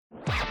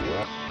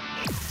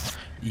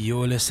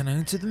You're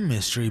listening to the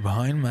Mystery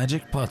Behind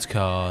Magic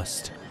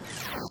podcast,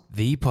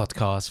 the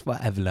podcast for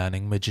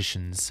ever-learning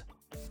magicians.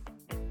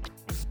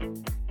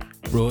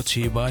 Brought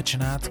to you by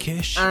Chinat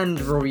Kish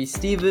and Robbie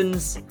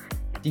Stevens.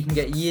 You can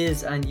get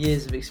years and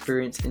years of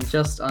experience in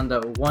just under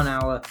 1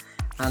 hour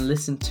and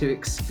listen to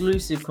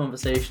exclusive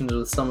conversations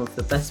with some of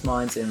the best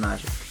minds in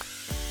magic.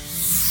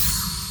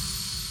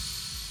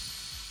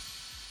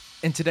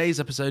 In today's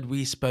episode,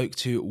 we spoke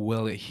to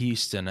Will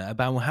Houstoun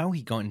about how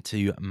he got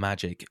into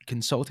magic,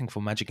 consulting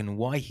for magic, and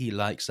why he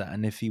likes that,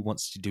 and if he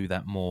wants to do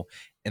that more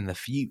in the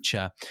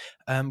future,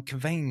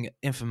 conveying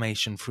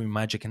information through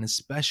magic, and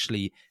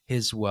especially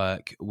his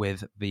work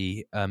with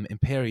the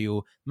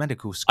Imperial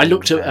Medical School. I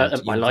looked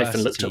at my life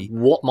and looked at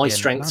what my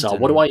strengths are,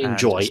 what do I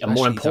enjoy, and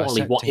more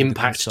importantly, what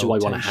impact do I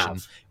want to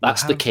have?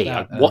 That's the key.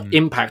 What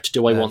impact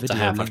do I want to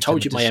have? I've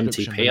told you my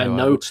MTP. I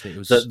know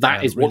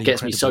that is what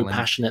gets me so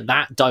passionate.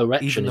 That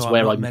direction is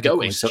where I'm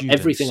going. So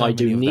everything I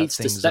do needs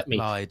to step me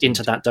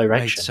into that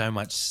direction. So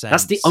much sense.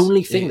 That's the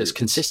only thing that's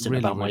consistent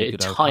about my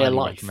entire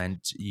life.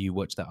 You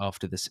watch that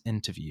after this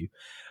interview.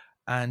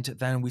 And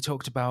then we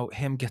talked about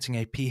him getting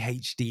a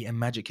PhD in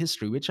magic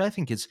history, which I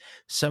think is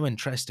so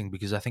interesting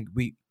because I think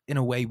in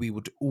a way, we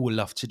would all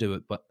love to do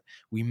it, but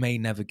we may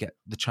never get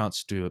the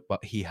chance to do it,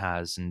 but he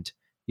has. And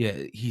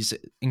yeah, he's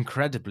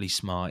incredibly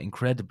smart,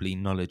 incredibly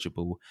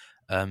knowledgeable.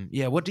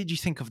 What did you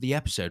think of the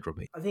episode,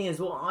 Robbie? I think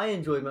what I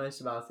enjoyed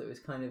most about it was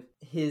kind of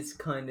his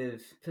kind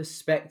of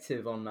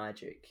perspective on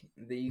magic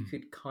that you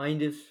could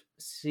kind of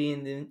see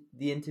in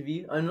the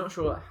interview. I'm not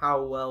sure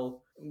how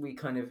well we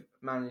kind of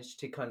managed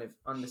to kind of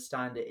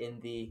understand it in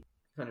the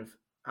kind of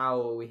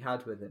hour we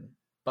had with him,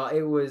 but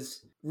it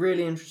was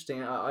really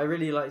interesting. I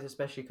really liked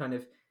especially kind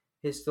of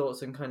his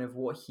thoughts on kind of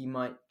what he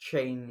might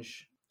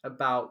change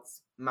about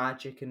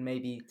magic and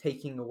maybe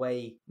taking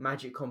away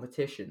magic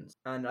competitions,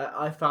 and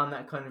I found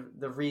that kind of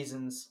the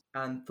reasons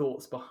and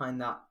thoughts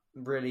behind that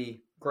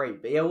really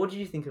great. But yeah, what did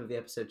you think of the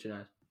episode,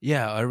 Junaid?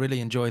 Yeah, I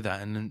really enjoyed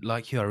that, and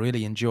like you, I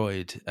really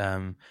enjoyed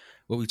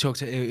what we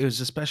talked. It was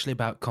especially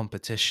about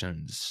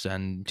competitions,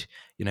 and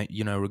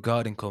you know,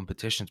 regarding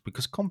competitions,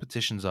 because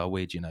competitions are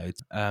weird,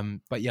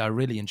 But yeah, I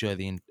really enjoyed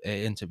the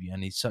interview,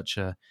 and he's such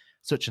a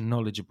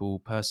knowledgeable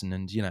person,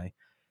 and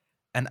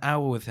an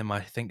hour with him, I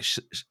think,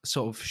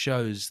 sort of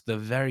shows the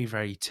very,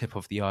 very tip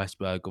of the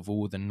iceberg of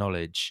all the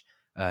knowledge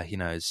he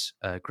knows.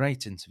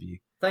 Great interview.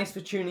 Thanks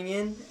for tuning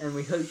in, and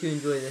we hope you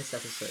enjoy this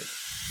episode.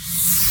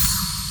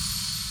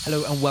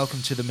 Hello, and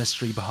welcome to the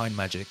Mystery Behind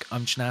Magic.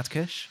 I'm Chinat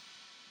Kish.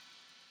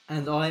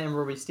 And I am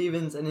Robbie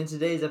Stevens, and in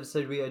today's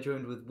episode we are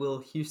joined with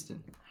Will Houstoun.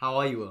 How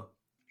are you, Will?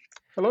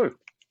 Hello.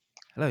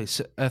 Hello.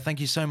 So,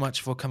 thank you so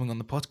much for coming on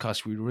the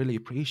podcast. We really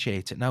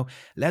appreciate it. Now,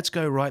 let's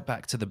go right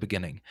back to the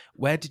beginning.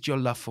 Where did your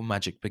love for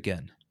magic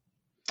begin?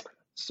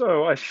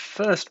 So I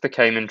first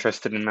became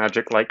interested in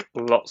magic like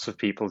lots of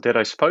people did,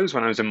 I suppose,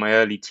 when I was in my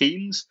early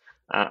teens.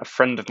 A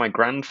friend of my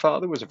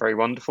grandfather was a very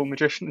wonderful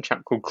magician, a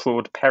chap called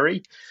Claude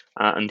Perry,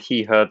 and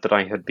he heard that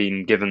I had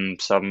been given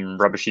some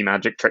rubbishy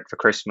magic trick for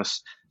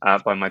Christmas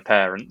by my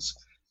parents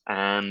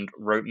and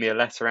wrote me a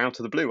letter out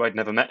of the blue. I'd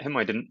never met him.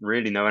 I didn't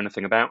really know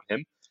anything about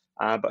him.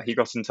 But he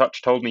got in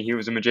touch, told me he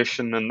was a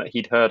magician and that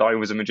he'd heard I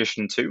was a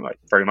magician too. I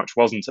very much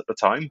wasn't at the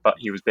time, but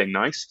he was being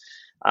nice.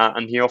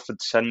 And he offered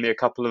to send me a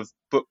couple of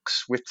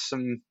books with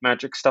some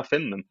magic stuff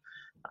in them.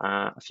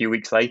 A few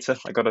weeks later,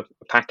 I got a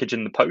package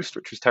in the post,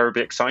 which was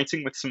terribly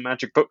exciting, with some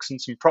magic books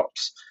and some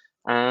props.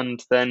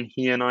 And then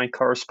he and I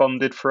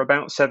corresponded for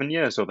about 7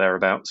 years or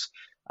thereabouts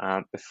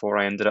before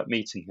I ended up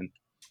meeting him.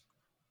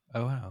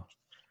 Oh, wow.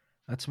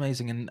 That's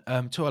amazing.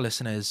 And to our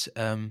listeners,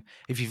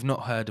 if you've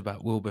not heard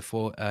about Will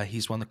before,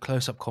 he's won the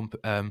close-up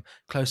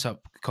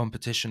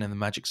competition in the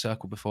Magic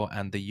Circle before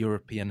and the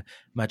European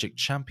Magic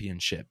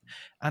Championship.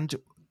 And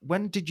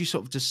when did you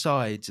sort of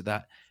decide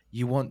that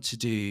you want to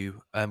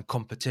do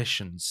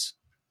competitions?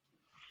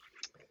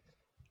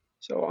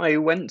 So I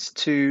went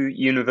to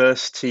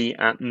university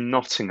at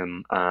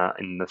Nottingham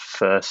in the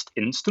first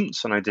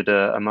instance, and I did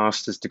a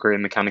master's degree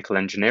in mechanical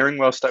engineering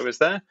whilst I was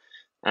there.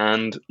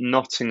 And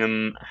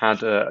Nottingham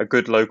had a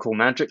good local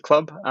magic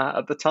club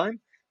at the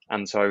time.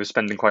 And so I was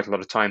spending quite a lot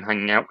of time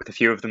hanging out with a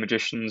few of the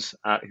magicians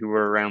who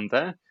were around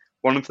there.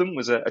 One of them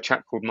was a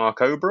chap called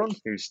Mark Oberon,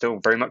 who's still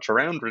very much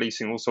around,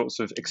 releasing all sorts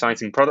of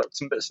exciting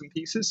products and bits and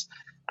pieces.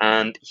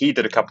 And he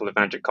did a couple of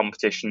magic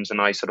competitions, and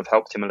I sort of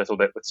helped him a little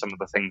bit with some of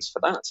the things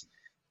for that.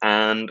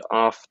 And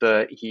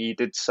after he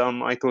did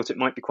some, I thought it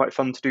might be quite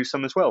fun to do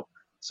some as well.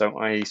 So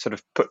I sort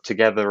of put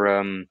together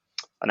an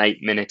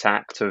 8-minute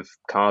act of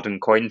card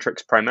and coin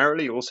tricks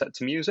primarily, all set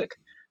to music.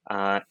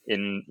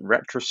 In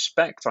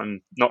retrospect,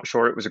 I'm not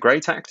sure it was a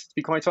great act, to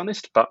be quite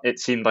honest, but it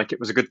seemed like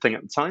it was a good thing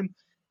at the time.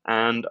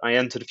 And I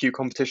entered a few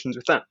competitions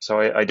with that. So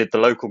I did the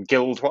local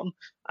guild one,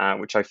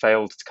 which I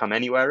failed to come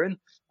anywhere in.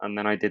 And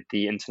then I did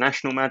the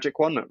international magic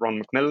one at Ron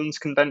Macmillan's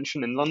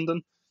convention in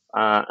London.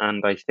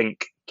 And I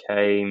think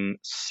came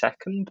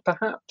second,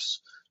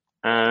 perhaps.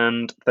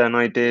 And then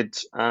I did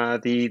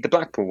the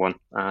Blackpool one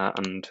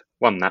and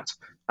won that.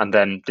 And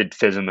then did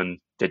FISM and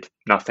did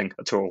nothing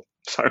at all.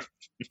 So,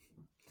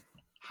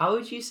 How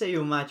would you say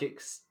your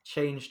magic's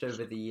changed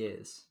over the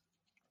years?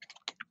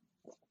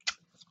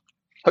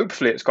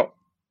 Hopefully it's got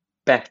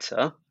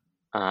better,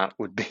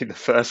 would be the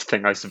first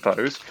thing, I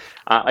suppose.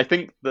 I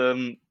think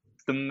the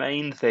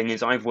main thing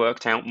is I've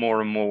worked out more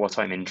and more what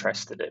I'm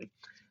interested in.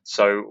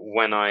 So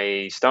when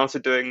I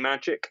started doing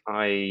magic,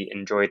 I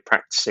enjoyed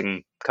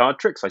practicing card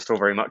tricks. I still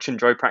very much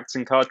enjoy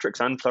practicing card tricks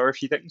and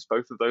flourishy things.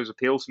 Both of those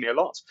appeal to me a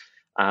lot.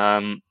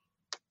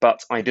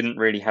 But I didn't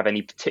really have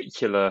any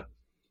particular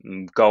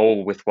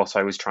goal with what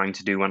I was trying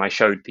to do when I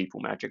showed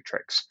people magic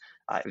tricks.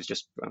 It was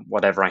just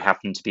whatever I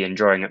happened to be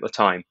enjoying at the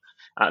time.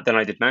 Then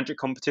I did magic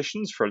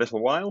competitions for a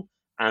little while,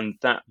 and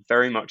that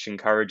very much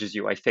encourages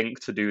you, I think,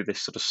 to do this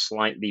sort of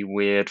slightly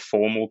weird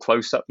formal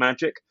close up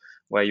magic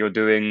where you're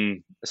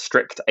doing a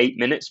strict 8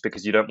 minutes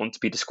because you don't want to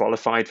be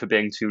disqualified for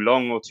being too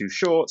long or too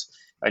short,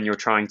 and you're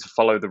trying to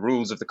follow the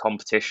rules of the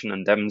competition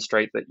and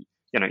demonstrate that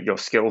you're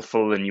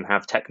skillful and you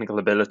have technical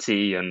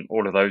ability and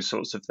all of those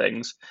sorts of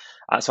things.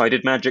 So I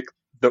did magic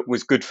that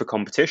was good for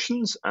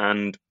competitions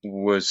and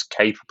was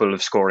capable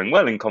of scoring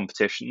well in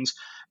competitions,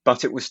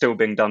 but it was still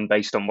being done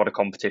based on what a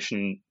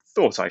competition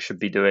thought I should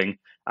be doing,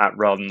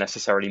 rather than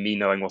necessarily me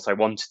knowing what I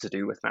wanted to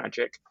do with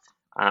magic.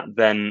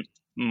 Then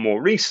more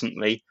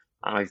recently,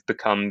 I've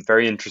become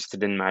very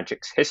interested in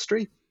magic's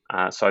history.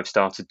 So I've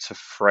started to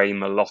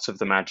frame a lot of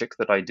the magic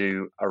that I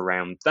do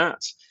around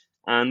that,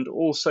 and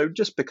also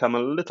just become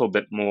a little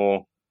bit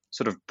more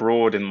sort of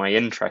broad in my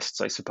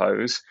interests, I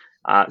suppose.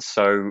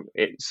 So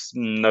it's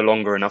no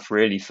longer enough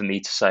really for me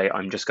to say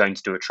I'm just going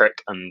to do a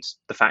trick and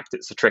the fact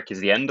it's a trick is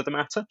the end of the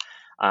matter.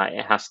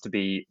 It has to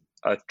be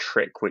a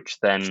trick which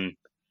then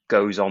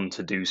goes on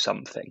to do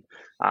something.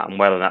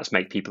 Whether that's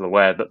make people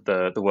aware that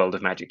the world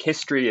of magic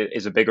history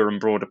is a bigger and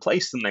broader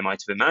place than they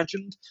might have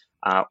imagined,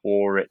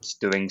 or it's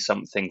doing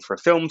something for a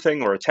film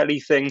thing or a telly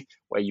thing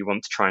where you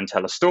want to try and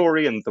tell a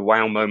story and the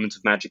wow moment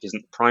of magic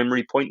isn't the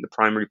primary point. The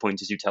primary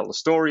point is you tell the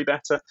story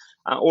better,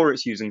 or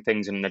it's using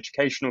things in an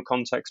educational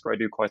context where I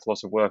do quite a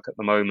lot of work at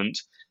the moment.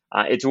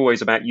 It's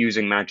always about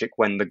using magic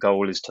when the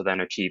goal is to then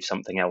achieve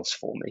something else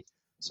for me.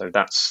 So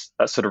that's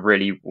sort of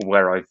really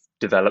where I've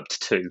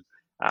developed to.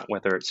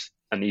 Whether it's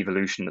an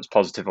evolution that's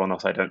positive or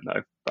not, I don't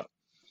know. But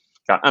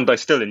and I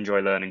still enjoy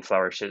learning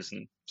flourishes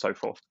and so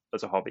forth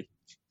as a hobby.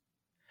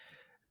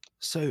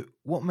 So,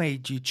 what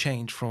made you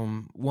change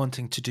from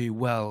wanting to do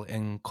well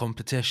in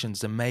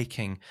competitions and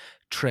making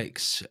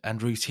tricks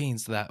and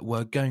routines that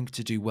were going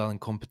to do well in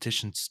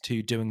competitions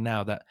to doing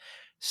now that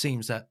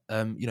seems that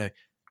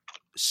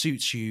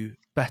suits you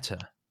better?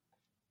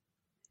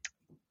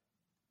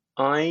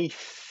 I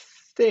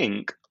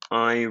think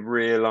I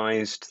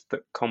realized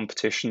that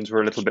competitions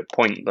were a little bit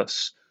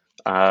pointless.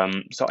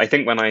 So I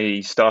think when I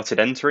started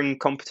entering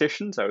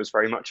competitions, I was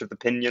very much of the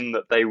opinion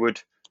that they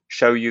would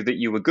show you that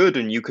you were good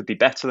and you could be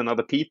better than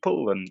other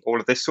people and all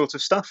of this sort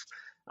of stuff.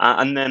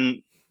 And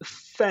then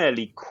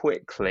fairly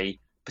quickly,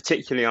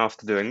 particularly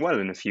after doing well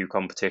in a few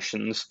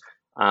competitions,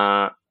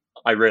 I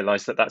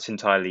realized that that's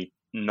entirely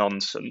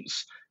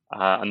nonsense.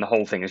 And the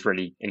whole thing is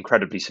really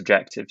incredibly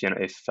subjective.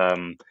 If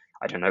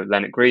I don't know,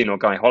 Leonard Green or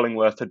Guy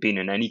Hollingworth had been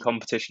in any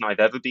competition I've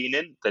ever been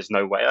in, there's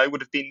no way I would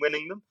have been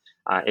winning them.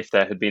 If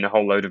there had been a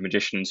whole load of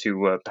magicians who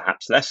were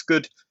perhaps less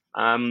good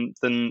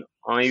than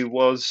I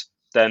was,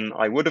 then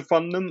I would have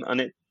won them. And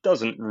it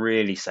doesn't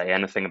really say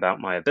anything about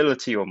my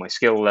ability or my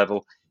skill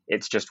level.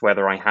 It's just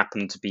whether I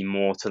happen to be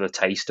more to the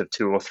taste of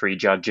 2 or 3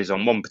 judges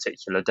on one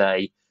particular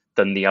day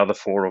than the other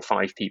 4 or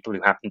 5 people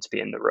who happen to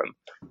be in the room.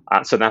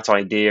 So that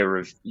idea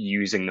of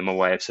using them a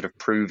way of sort of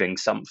proving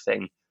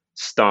something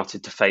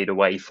started to fade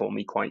away for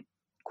me quite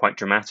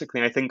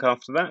dramatically, I think,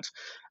 after that.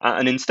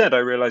 And instead, I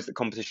realized that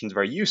competitions are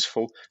very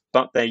useful,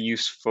 but they're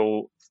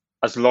useful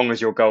as long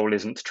as your goal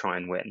isn't to try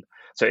and win.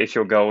 So if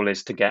your goal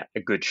is to get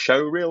a good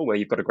show reel where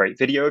you've got a great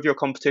video of your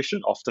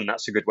competition, often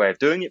that's a good way of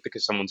doing it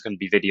because someone's going to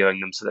be videoing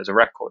them, so there's a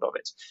record of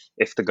it.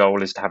 If the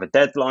goal is to have a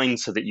deadline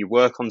so that you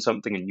work on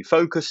something and you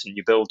focus and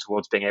you build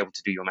towards being able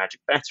to do your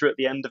magic better at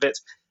the end of it,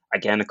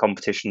 again, a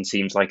competition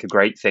seems like a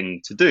great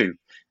thing to do.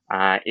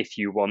 If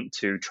you want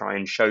to try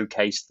and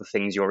showcase the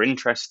things you're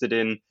interested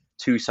in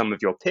to some of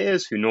your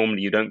peers who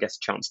normally you don't get a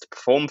chance to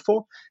perform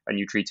for, and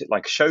you treat it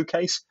like a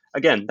showcase,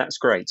 again, that's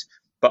great.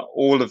 But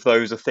all of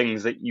those are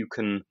things that you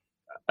can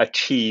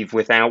achieve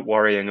without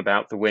worrying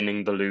about the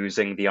winning, the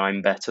losing, the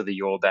I'm better, the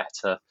you're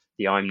better,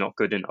 the I'm not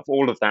good enough,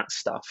 all of that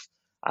stuff.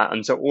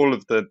 And so all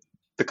of the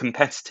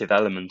competitive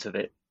element of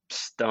it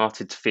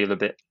started to feel a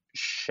bit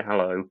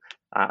shallow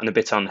and a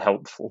bit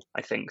unhelpful,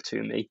 I think,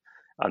 to me.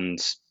 And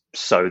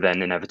so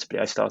then inevitably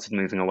I started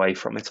moving away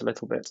from it a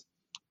little bit.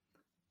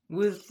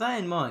 With that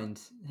in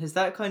mind, has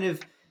that kind of,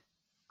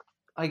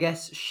 I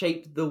guess,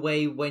 shaped the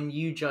way when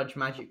you judge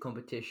magic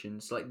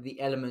competitions, like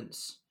the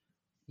elements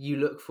you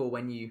look for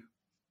when you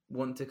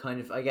want to kind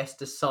of, I guess,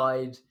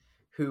 decide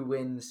who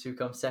wins, who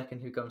comes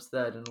second, who comes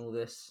third, and all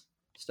this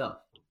stuff?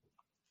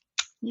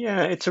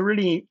 Yeah, it's a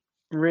really,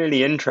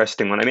 really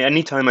interesting one. I mean,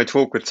 anytime I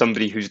talk with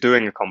somebody who's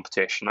doing a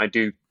competition, I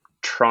do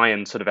try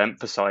and sort of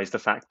emphasize the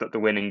fact that the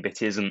winning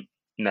bit isn't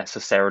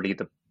necessarily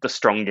the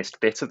strongest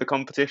bit of the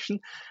competition,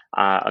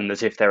 and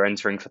that if they're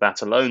entering for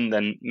that alone,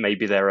 then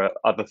maybe there are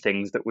other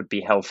things that would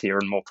be healthier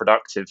and more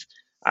productive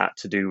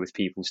to do with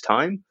people's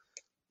time.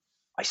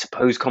 I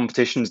suppose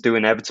competitions do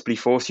inevitably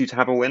force you to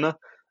have a winner,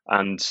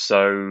 and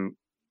so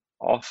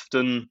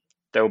often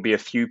there'll be a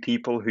few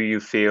people who you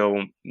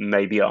feel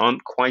maybe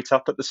aren't quite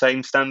up at the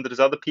same standard as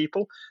other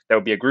people.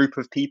 There'll be a group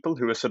of people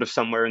who are sort of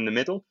somewhere in the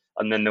middle,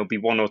 and then there'll be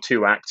one or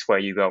two acts where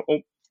you go, oh,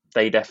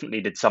 they definitely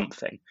did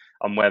something.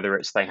 And whether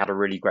it's they had a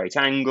really great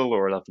angle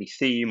or a lovely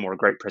theme or a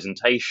great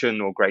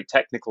presentation or great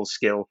technical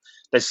skill,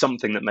 there's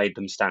something that made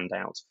them stand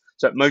out.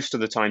 So most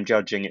of the time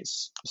judging,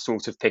 it's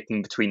sort of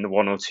picking between the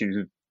one or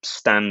two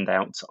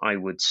standouts, I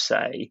would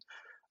say.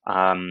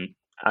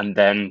 And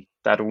then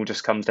that all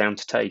just comes down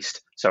to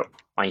taste. So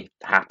I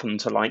happen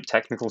to like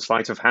technical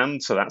sleight of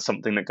hand, so that's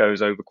something that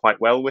goes over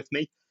quite well with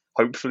me.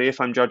 Hopefully, if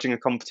I'm judging a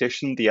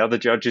competition, the other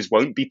judges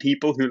won't be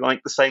people who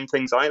like the same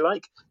things I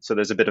like. So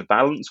there's a bit of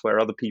balance where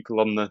other people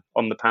on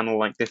the panel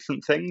like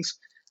different things.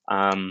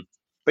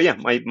 But yeah,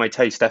 my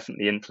taste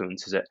definitely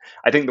influences it.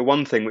 I think the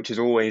one thing which is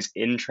always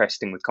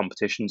interesting with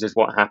competitions is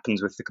what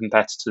happens with the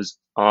competitors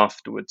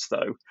afterwards,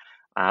 though.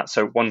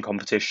 So one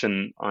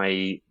competition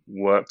I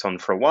worked on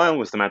for a while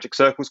was the Magic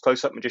Circles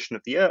Close-Up Magician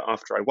of the Year.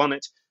 After I won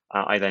it,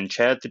 I then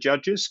chaired the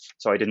judges.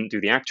 So I didn't do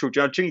the actual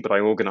judging, but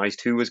I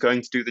organised who was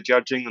going to do the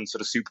judging and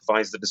sort of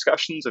supervise the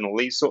discussions and all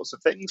these sorts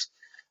of things.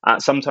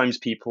 Sometimes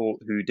people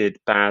who did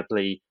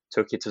badly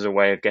took it as a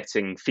way of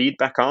getting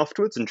feedback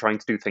afterwards and trying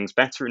to do things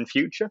better in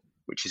future,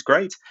 which is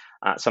great.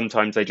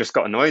 Sometimes they just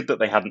got annoyed that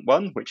they hadn't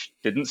won, which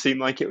didn't seem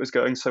like it was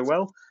going so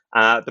well.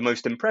 The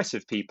most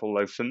impressive people,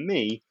 though, for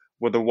me,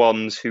 were the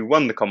ones who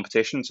won the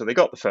competition, so they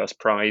got the first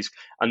prize,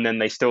 and then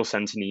they still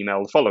sent an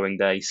email the following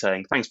day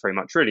saying, thanks very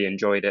much, really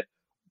enjoyed it.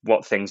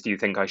 What things do you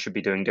think I should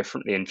be doing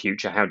differently in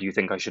future? How do you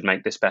think I should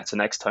make this better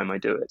next time I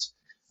do it?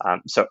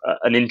 So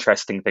an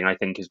interesting thing, I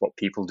think, is what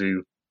people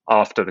do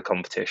after the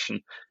competition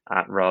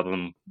rather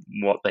than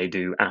what they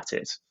do at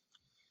it.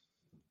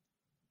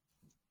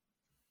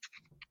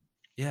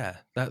 Yeah,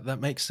 that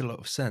makes a lot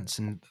of sense,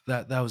 and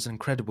that was an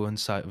incredible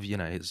insight of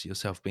as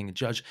yourself being a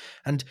judge.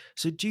 And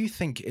so, do you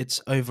think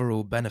it's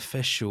overall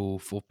beneficial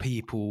for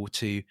people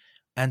to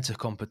enter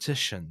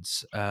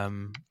competitions,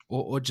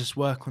 or just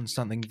work on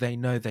something they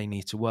know they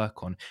need to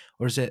work on,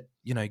 or is it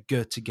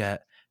good to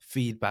get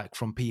feedback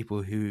from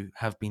people who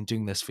have been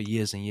doing this for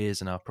years and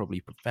years and are probably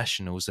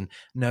professionals and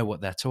know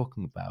what they're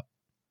talking about?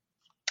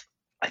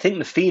 I think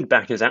the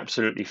feedback is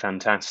absolutely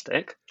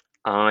fantastic.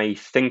 I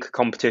think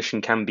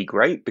competition can be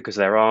great because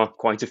there are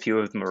quite a few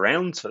of them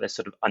around. So there's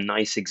sort of a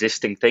nice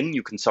existing thing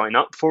you can sign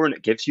up for and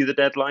it gives you the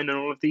deadline and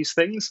all of these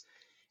things.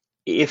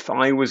 If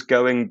I was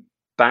going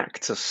back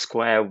to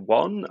square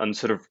one and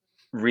sort of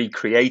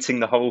recreating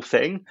the whole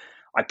thing,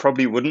 I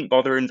probably wouldn't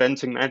bother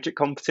inventing magic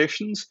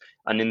competitions.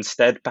 And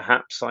instead,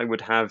 perhaps I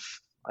would have,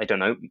 I don't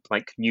know,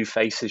 like new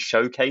faces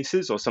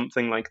showcases or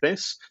something like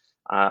this.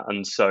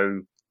 And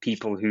so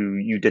people who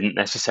you didn't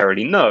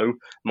necessarily know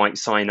might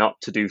sign up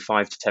to do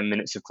 5 to 10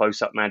 minutes of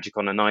close-up magic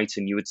on a night,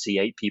 and you would see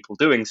 8 people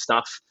doing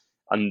stuff,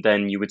 and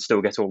then you would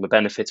still get all the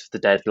benefits of the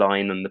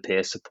deadline and the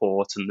peer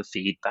support and the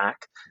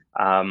feedback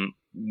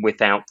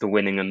without the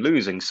winning and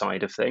losing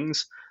side of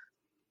things.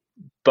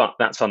 But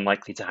that's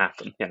unlikely to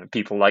happen.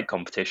 People like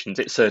competitions.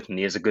 It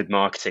certainly is a good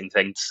marketing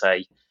thing to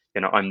say,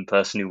 I'm the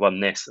person who won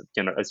this.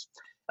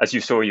 As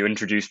you saw, you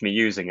introduced me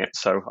using it,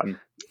 so I'm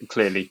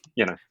clearly,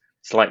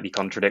 slightly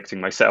contradicting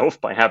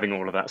myself by having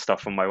all of that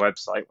stuff on my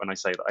website when I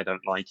say that I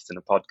don't like it in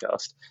a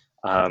podcast.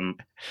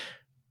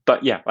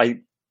 But yeah,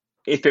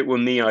 if it were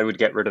me, I would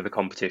get rid of the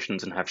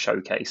competitions and have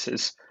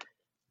showcases.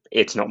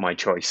 It's not my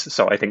choice.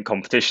 So I think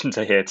competitions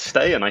are here to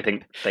stay, and I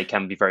think they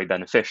can be very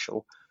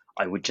beneficial.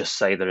 I would just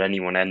say that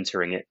anyone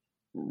entering it,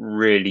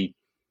 really,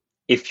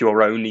 if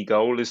your only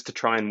goal is to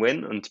try and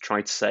win and to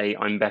try to say,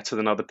 I'm better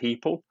than other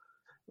people,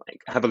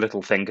 have a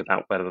little think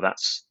about whether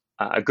that's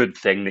a good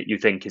thing that you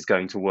think is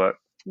going to work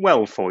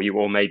well for you,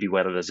 or maybe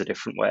whether there's a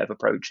different way of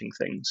approaching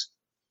things.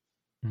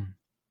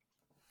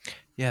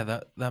 Yeah,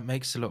 that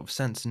makes a lot of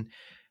sense. And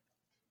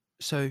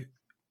so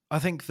I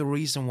think the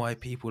reason why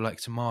people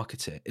like to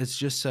market it is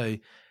just so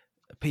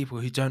people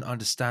who don't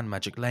understand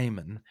magic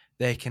layman,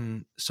 they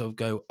can sort of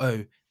go,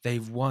 oh,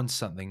 they've won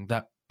something,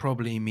 that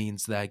probably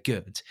means they're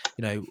good,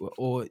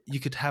 or you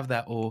could have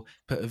that or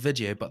put a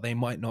video, but they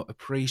might not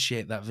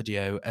appreciate that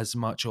video as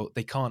much, or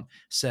they can't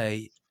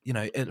say,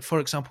 for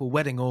example,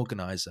 wedding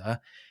organizer,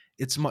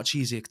 it's much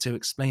easier to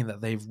explain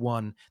that they've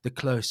won the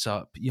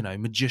close-up,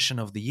 magician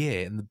of the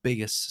year in the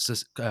biggest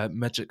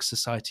magic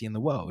society in the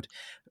world,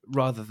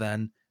 rather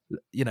than,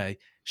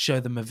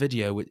 show them a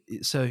video.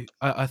 So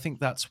I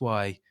think that's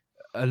why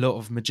a lot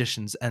of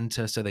magicians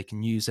enter, so they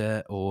can use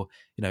it, or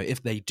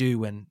if they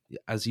do, and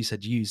as you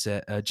said, use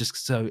it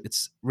just so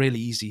it's really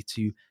easy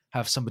to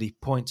have somebody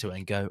point to it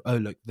and go, oh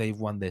look, they've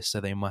won this,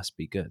 so they must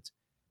be good.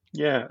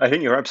 Yeah, I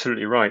think you're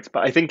absolutely right,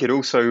 but I think it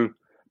also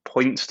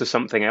points to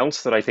something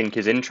else that I think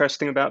is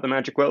interesting about the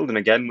magic world, and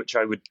again, which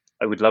I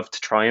would love to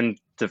try and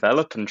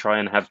develop and try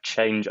and have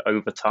change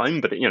over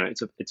time, but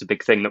it's a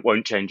big thing that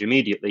won't change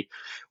immediately,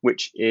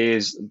 which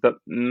is that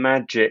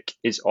magic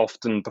is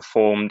often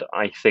performed,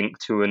 I think,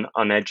 to an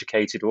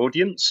uneducated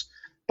audience.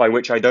 By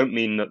which I don't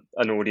mean that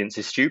an audience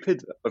is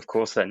stupid. Of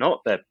course, they're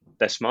not.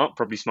 They're smart,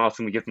 probably smarter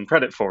than we give them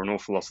credit for an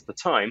awful lot of the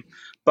time.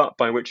 But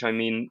by which I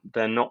mean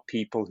they're not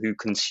people who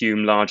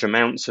consume large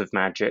amounts of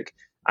magic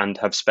and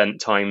have spent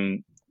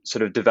time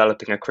sort of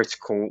developing a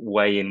critical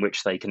way in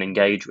which they can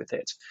engage with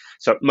it.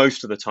 So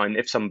most of the time,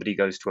 if somebody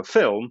goes to a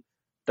film,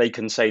 they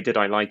can say, did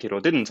I like it or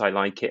didn't I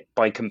like it,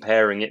 by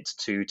comparing it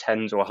to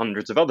tens or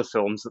hundreds of other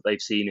films that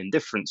they've seen in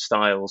different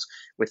styles,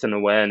 with an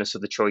awareness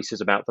of the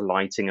choices about the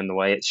lighting and the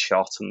way it's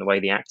shot and the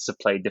way the actors have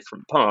played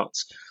different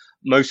parts.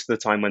 Most of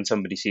the time when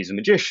somebody sees a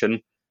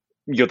magician,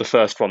 you're the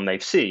first one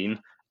they've seen,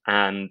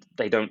 and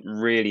they don't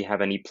really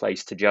have any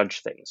place to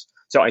judge things.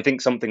 So I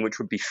think something which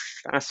would be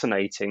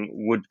fascinating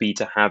would be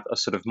to have a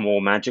sort of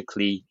more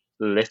magically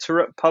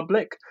literate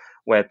public,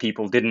 where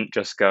people didn't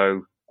just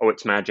go, oh,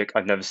 it's magic,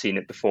 I've never seen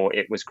it before,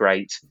 it was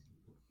great,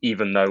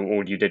 even though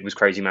all you did was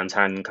Crazy Man's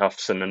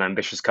handcuffs and an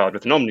ambitious card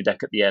with an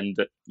Omnideck at the end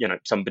that,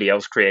 somebody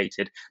else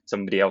created,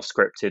 somebody else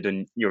scripted,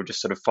 and you're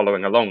just sort of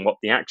following along what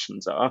the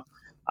actions are.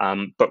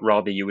 But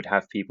rather you would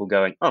have people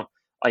going, oh,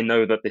 I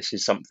know that this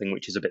is something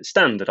which is a bit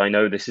standard. I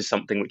know this is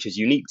something which is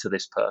unique to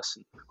this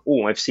person.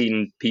 Oh, I've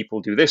seen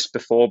people do this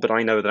before, but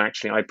I know that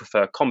actually I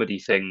prefer comedy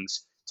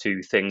things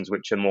to things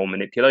which are more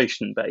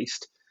manipulation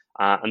based.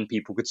 And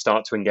people could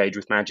start to engage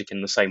with magic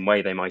in the same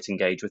way they might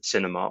engage with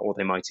cinema, or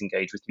they might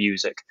engage with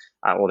music,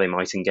 or they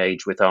might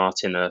engage with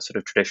art in a sort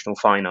of traditional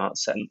fine art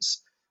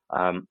sense.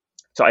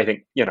 So I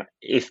think,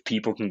 if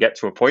people can get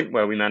to a point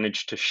where we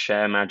manage to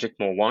share magic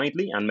more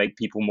widely and make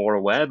people more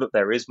aware that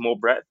there is more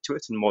breadth to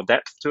it and more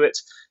depth to it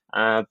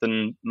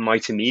than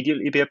might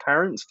immediately be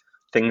apparent,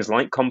 things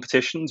like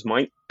competitions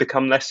might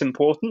become less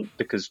important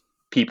because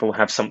people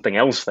have something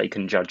else they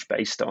can judge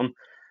based on.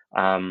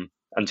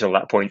 Until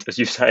that point, as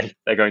you say,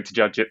 they're going to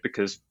judge it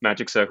because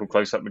Magic Circle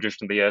Close-Up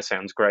Magician of the Year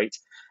sounds great.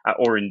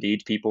 Or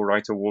indeed, people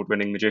write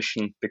award-winning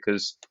magician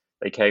because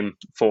they came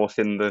fourth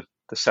in the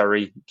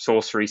Surrey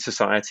Sorcery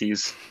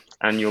Society's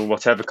annual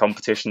whatever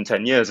competition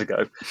 10 years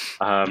ago.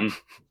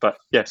 But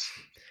yes.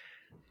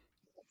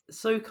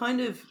 So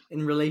kind of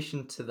in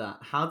relation to that,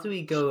 how do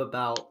we go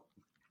about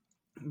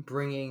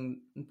bringing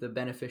the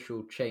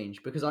beneficial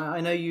change? Because I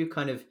know you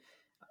kind of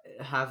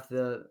have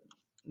the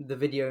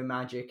video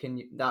magic,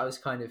 and that was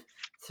kind of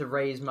to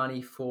raise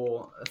money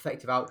for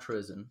effective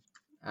altruism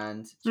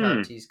and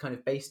charities kind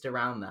of based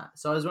around that.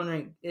 So I was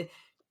wondering, do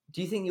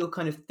you think you're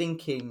kind of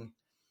thinking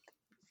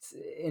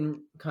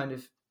in kind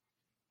of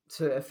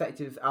to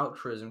effective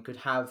altruism could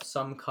have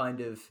some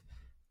kind of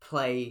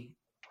play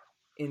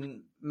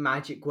in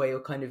magic where you're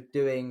kind of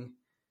doing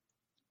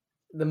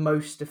the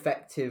most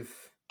effective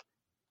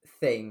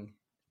thing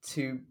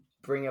to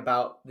bring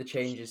about the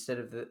change instead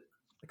of the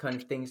kind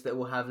of things that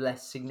will have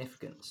less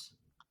significance?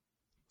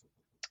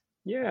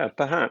 Yeah,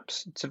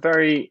 perhaps. It's a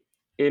very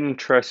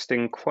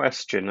interesting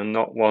question and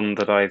not one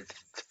that I've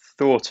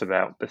thought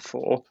about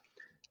before.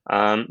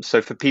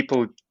 So for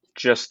people,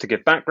 just to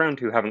give background,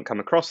 who haven't come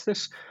across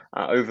this,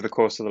 over the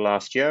course of the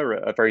last year,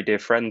 a very dear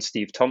friend,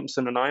 Steve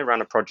Thompson, and I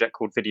ran a project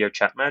called Video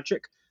Chat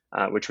Magic,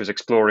 which was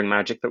exploring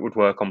magic that would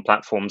work on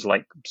platforms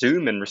like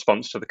Zoom in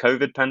response to the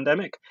COVID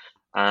pandemic.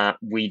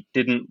 We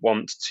didn't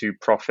want to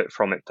profit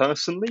from it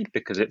personally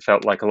because it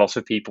felt like a lot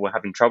of people were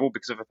having trouble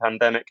because of a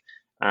pandemic,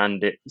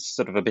 and it's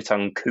sort of a bit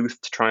uncouth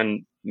to try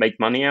and make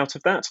money out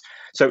of that.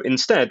 So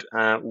instead,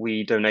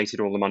 we donated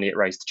all the money it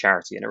raised to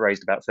charity, and it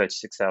raised about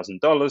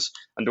 $36,000,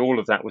 and all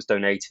of that was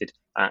donated,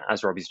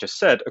 as Robbie's just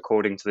said,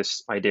 according to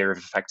this idea of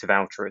effective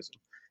altruism,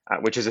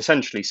 which is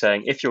essentially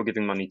saying if you're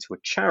giving money to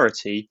a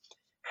charity,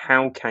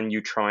 how can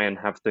you try and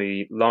have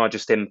the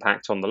largest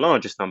impact on the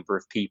largest number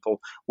of people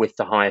with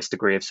the highest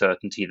degree of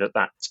certainty that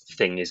that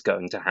thing is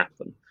going to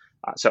happen?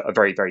 So a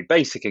very, very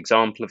basic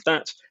example of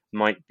that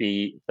might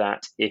be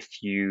that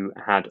if you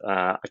had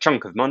a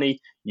chunk of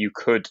money, you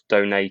could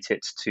donate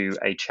it to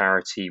a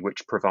charity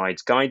which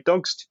provides guide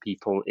dogs to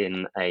people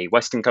in a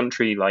Western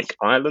country like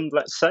Ireland,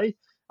 let's say.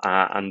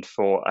 And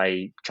for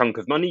a chunk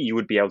of money, you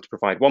would be able to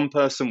provide one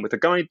person with a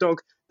guide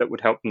dog that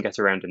would help them get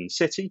around in the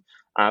city.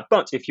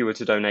 But if you were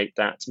to donate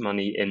that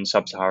money in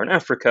sub-Saharan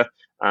Africa,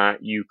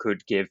 you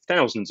could give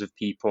thousands of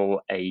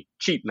people a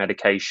cheap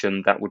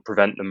medication that would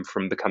prevent them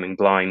from becoming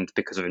blind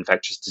because of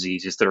infectious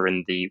diseases that are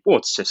in the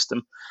water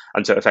system.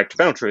 And so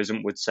effective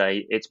altruism would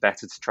say it's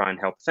better to try and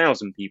help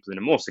 1,000 people in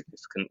a more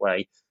significant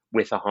way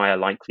with a higher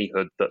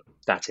likelihood that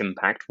that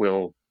impact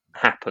will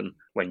happen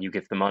when you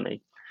give the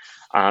money.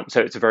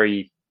 So it's a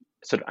very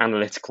sort of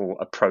analytical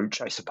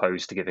approach, I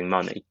suppose, to giving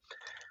money.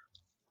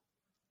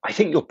 I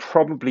think you're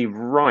probably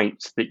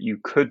right that you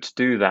could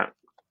do that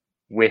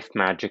with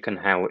magic and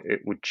how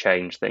it would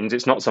change things.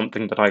 It's not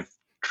something that I've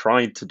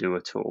tried to do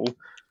at all.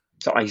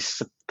 So I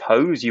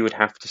suppose you would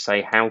have to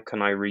say, how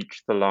can I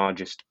reach the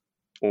largest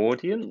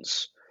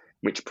audience?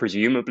 Which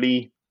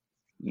presumably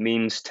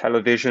means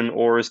television,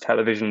 or as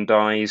television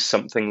dies,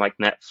 something like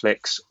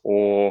Netflix,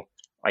 or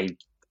I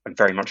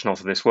very much not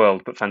of this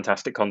world, but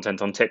fantastic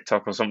content on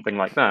TikTok or something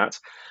like that.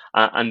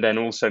 And then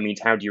also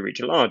means, how do you reach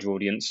a large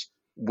audience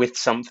with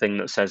something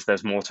that says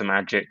there's more to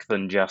magic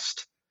than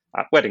just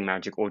wedding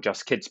magic or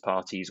just kids'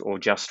 parties or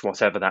just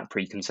whatever that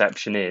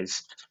preconception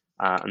is,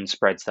 and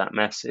spreads that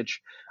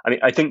message. I mean,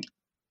 I think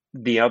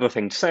the other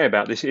thing to say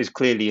about this is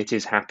clearly it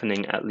is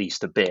happening at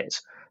least a bit.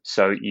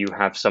 So you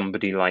have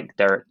somebody like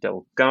Derek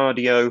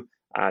DelGaudio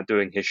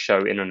doing his show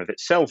in and of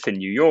itself in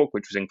New York,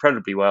 which was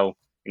incredibly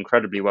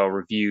well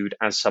reviewed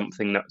as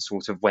something that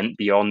sort of went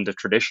beyond a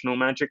traditional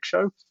magic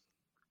show.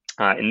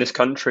 In this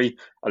country,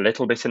 a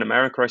little bit in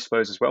America, I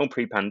suppose, as well,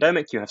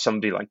 pre-pandemic, you have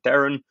somebody like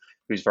Darren,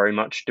 who's very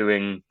much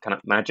doing kind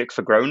of magic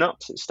for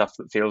grown-ups. It's stuff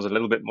that feels a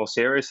little bit more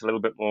serious, a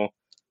little bit more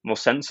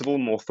sensible,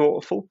 more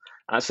thoughtful.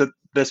 So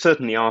there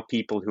certainly are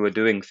people who are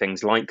doing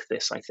things like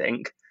this, I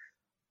think.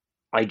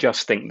 I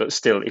just think that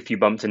still, if you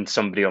bumped into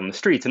somebody on the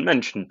street and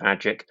mentioned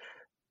magic,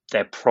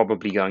 they're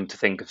probably going to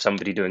think of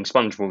somebody doing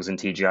sponge balls and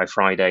TGI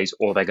Fridays,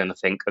 or they're going to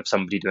think of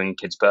somebody doing a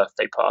kid's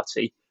birthday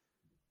party,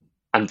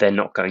 and they're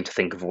not going to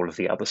think of all of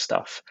the other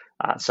stuff.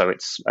 So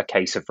it's a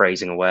case of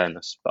raising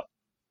awareness. But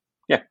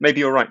yeah,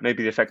 maybe you're right.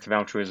 Maybe the effective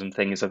altruism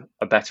thing is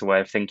a better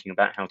way of thinking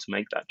about how to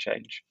make that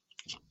change.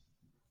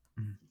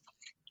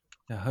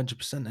 Yeah,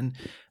 100%.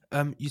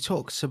 And you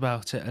talked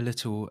about it a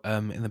little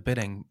in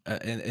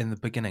the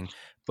beginning,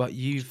 but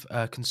you've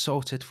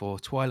consulted for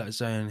Twilight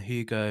Zone,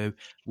 Hugo,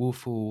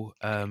 Wolfall,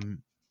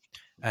 and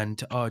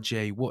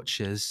RJ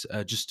Watchers,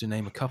 just to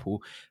name a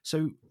couple.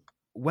 So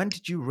when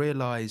did you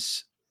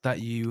realize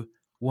that you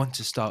want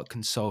to start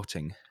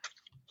consulting?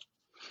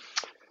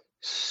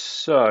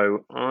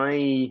 So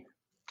I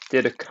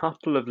did a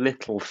couple of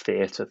little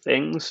theatre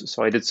things.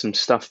 So I did some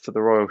stuff for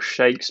the Royal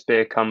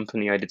Shakespeare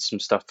Company. I did some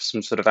stuff for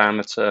some sort of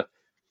amateur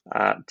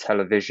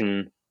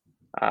television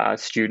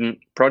student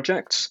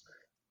projects.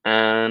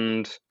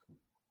 And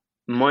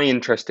my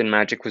interest in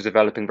magic was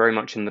developing very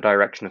much in the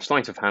direction of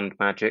sleight of hand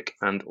magic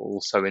and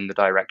also in the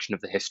direction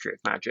of the history of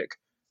magic.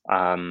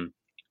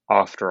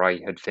 After I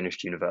had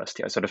finished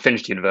university, I sort of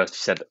finished university,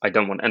 said, I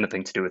don't want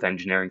anything to do with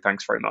engineering,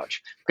 thanks very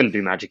much. I'm going to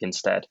do magic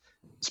instead.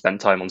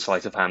 Spent time on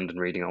sleight of hand and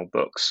reading old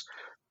books.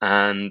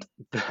 And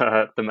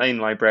the main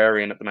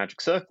librarian at the Magic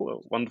Circle,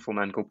 a wonderful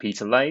man called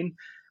Peter Lane,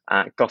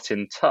 got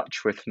in touch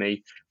with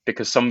me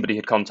because somebody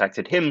had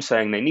contacted him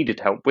saying they needed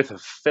help with a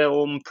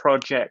film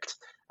project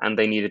and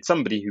they needed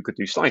somebody who could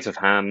do sleight of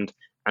hand,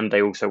 and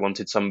they also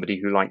wanted somebody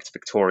who liked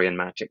Victorian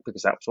magic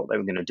because that's what they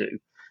were going to do.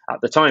 At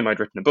the time, I'd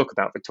written a book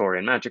about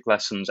Victorian magic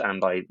lessons,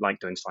 and I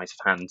liked doing sleight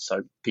of hand,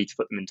 so Peter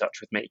put them in touch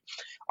with me.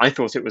 I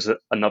thought it was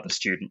another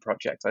student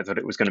project. I thought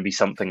it was going to be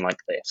something like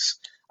this,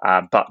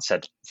 but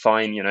said,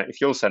 fine, if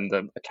you'll send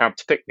a cab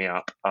to pick me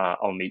up,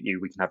 I'll meet you.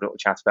 We can have a little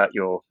chat about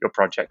your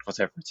project,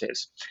 whatever it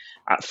is.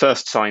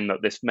 First sign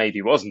that this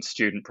maybe wasn't a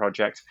student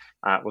project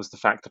was the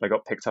fact that I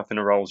got picked up in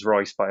a Rolls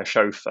Royce by a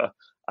chauffeur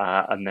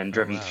and then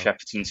driven to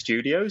Shepperton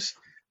Studios.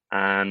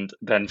 And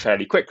then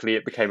fairly quickly,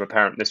 it became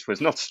apparent this was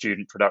not a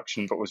student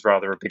production, but was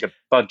rather a bigger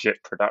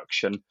budget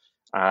production.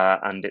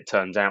 And it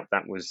turns out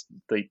that was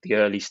the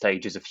early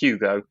stages of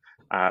Hugo,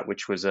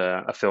 which was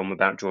a film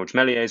about George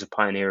Méliès, a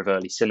pioneer of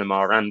early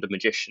cinema and a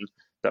magician,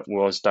 that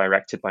was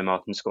directed by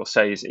Martin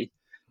Scorsese.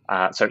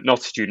 So not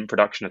a student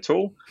production at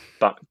all,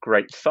 but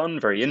great fun,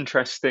 very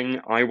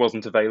interesting. I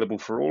wasn't available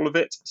for all of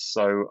it,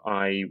 so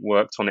I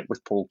worked on it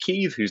with Paul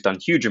Keeve, who's done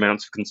huge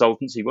amounts of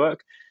consultancy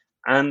work,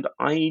 and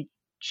I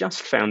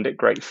just found it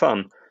great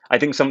fun. I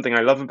think something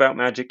I love about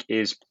magic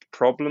is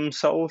problem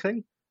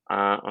solving.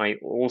 I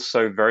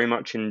also very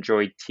much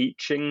enjoy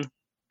teaching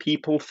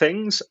people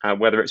things,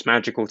 whether it's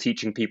magic or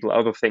teaching people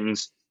other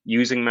things,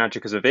 using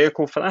magic as a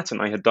vehicle for that. And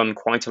I had done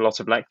quite a lot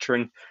of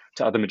lecturing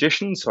to other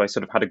magicians, so I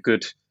sort of had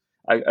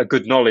a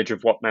good knowledge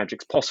of what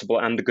magic's possible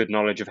and a good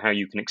knowledge of how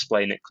you can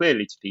explain it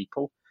clearly to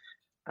people.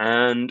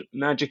 And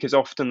magic is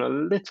often a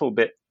little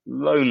bit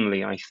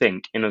lonely, I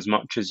think, in as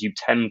much as you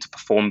tend to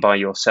perform by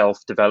yourself,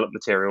 develop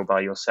material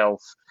by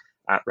yourself,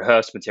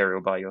 rehearse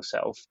material by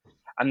yourself.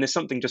 And there's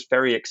something just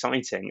very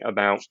exciting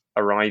about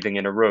arriving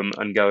in a room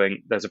and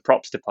going, there's a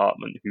props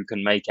department who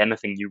can make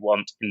anything you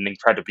want in an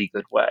incredibly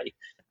good way.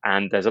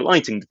 And there's a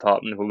lighting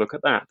department who will look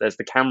at that. There's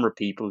the camera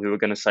people who are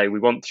going to say, we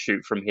want to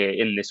shoot from here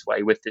in this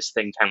way with this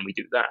thing. Can we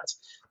do that?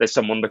 There's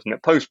someone looking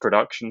at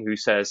post-production who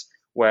says,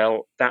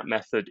 well, that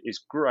method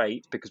is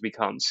great because we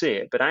can't see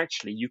it, but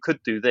actually you could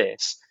do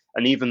this.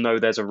 And even though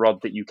there's a rod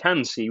that you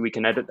can see, we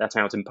can edit that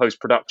out in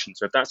post-production.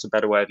 So if that's a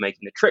better way of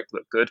making the trick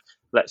look good,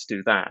 let's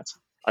do that.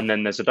 And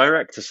then there's a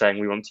director saying,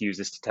 we want to use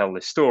this to tell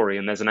this story.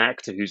 And there's an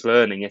actor who's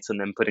learning it and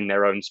then putting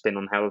their own spin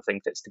on how the thing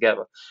fits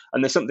together.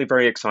 And there's something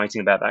very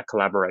exciting about that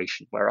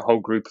collaboration, where a whole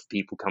group of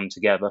people come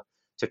together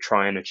to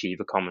try and achieve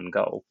a common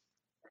goal.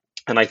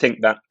 And I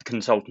think that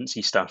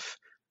consultancy stuff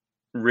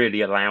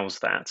really allows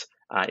that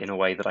in a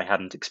way that I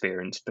hadn't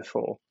experienced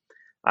before.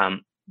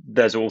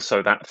 There's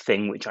also that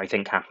thing which I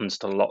think happens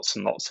to lots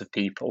and lots of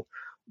people,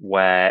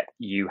 where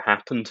you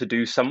happen to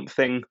do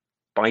something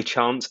by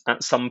chance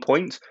at some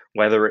point,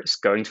 whether it's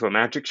going to a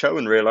magic show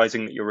and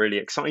realizing that you're really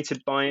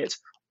excited by it,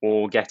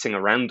 or getting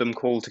a random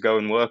call to go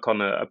and work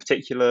on a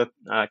particular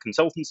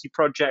consultancy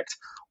project,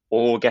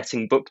 or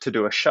getting booked to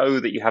do a show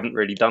that you haven't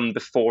really done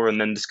before and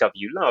then discover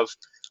you love,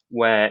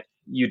 where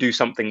you do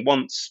something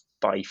once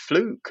by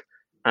fluke,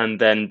 and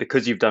then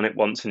because you've done it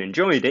once and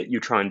enjoyed it, you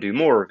try and do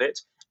more of it.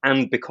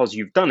 And because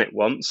you've done it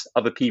once,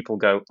 other people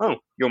go, oh,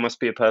 you must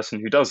be a person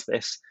who does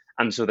this.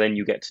 And so then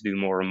you get to do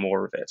more and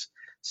more of it.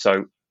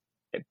 So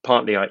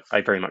partly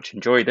I very much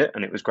enjoyed it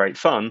and it was great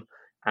fun.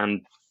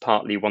 And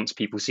partly once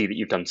people see that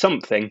you've done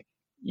something,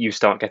 you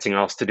start getting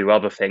asked to do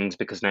other things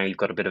because now you've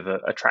got a bit of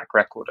a track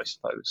record, I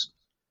suppose.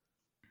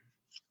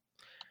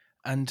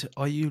 And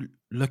are you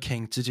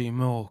looking to do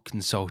more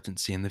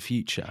consultancy in the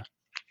future?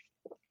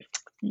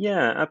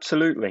 Yeah,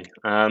 absolutely.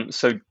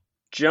 So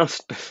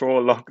just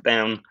before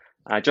lockdown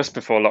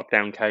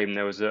came,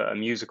 there was a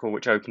musical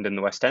which opened in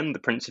the West End, The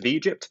Prince of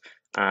Egypt,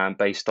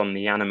 based on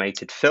the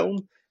animated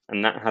film.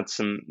 And that had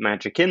some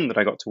magic in that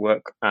I got to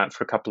work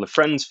for a couple of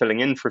friends, filling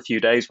in for a few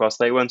days whilst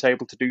they weren't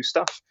able to do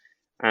stuff.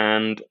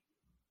 And,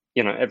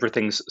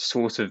 everything's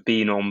sort of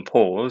been on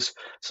pause.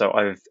 So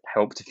I've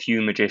helped a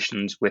few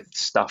magicians with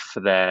stuff for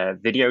their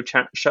video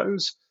chat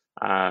shows,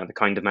 the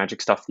kind of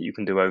magic stuff that you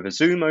can do over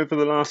Zoom over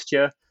the last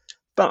year.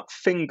 But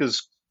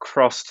fingers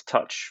crossed,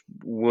 touch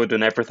wood,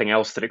 and everything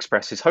else that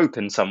expresses hope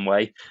in some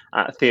way,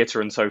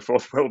 theatre and so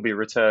forth will be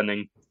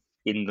returning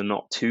in the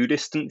not too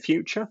distant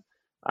future.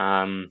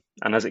 And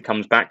as it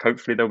comes back,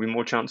 hopefully there'll be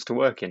more chance to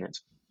work in it.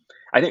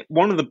 I think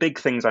one of the big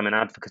things I'm an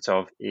advocate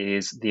of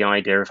is the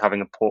idea of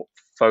having a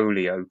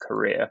portfolio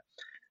career.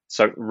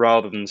 So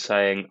rather than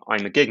saying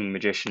I'm a gigging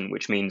magician,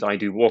 which means I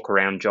do walk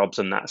around jobs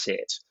and that's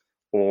it,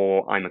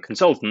 or I'm a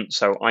consultant,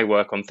 so I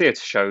work on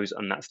theatre shows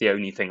and that's the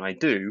only thing I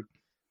do,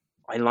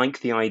 I like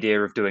the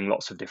idea of doing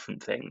lots of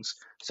different things.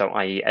 So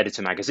I edit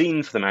a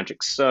magazine for the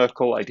Magic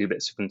Circle, I do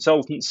bits of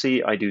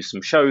consultancy, I do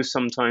some shows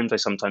sometimes, I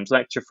sometimes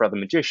lecture for other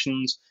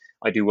magicians,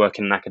 I do work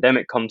in an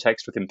academic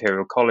context with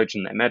Imperial College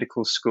and their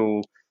medical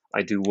school,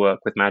 I do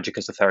work with magic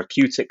as a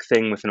therapeutic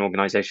thing with an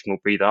organisation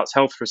called Breathe Arts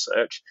Health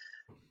Research.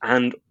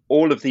 And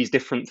all of these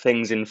different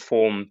things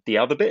inform the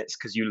other bits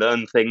because you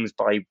learn things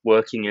by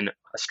working in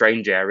a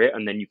strange area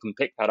and then you can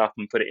pick that up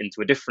and put it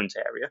into a different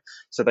area.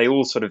 So they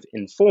all sort of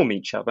inform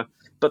each other,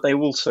 but they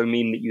also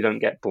mean that you don't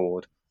get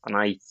bored. And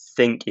I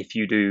think if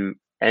you do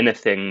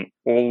anything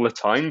all the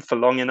time for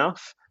long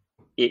enough,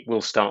 it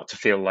will start to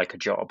feel like a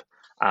job.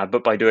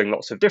 But by doing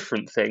lots of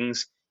different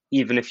things,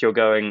 even if you're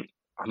going,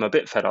 I'm a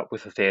bit fed up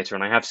with the theatre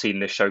and I have seen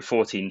this show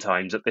 14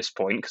 times at this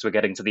point because we're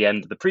getting to the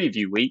end of the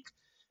preview week,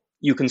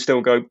 you can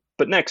still go,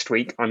 but next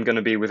week I'm going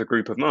to be with a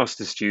group of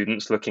master's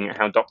students looking at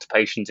how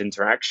doctor-patient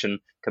interaction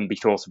can be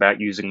thought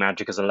about using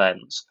magic as a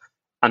lens.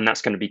 And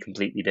that's going to be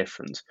completely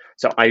different.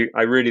 So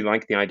I really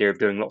like the idea of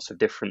doing lots of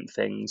different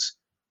things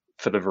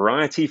for the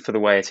variety, for the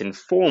way it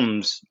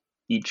informs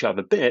each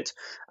other bit,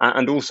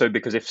 and also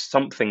because if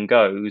something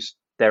goes,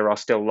 there are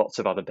still lots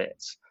of other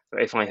bits.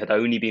 If I had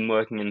only been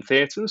working in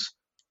theatres,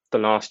 the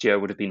last year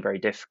would have been very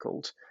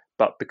difficult.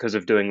 But because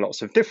of doing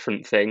lots of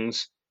different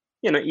things,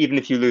 even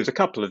if you lose a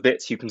couple of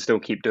bits, you can still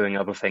keep doing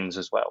other things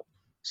as well.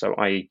 So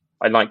I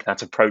like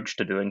that approach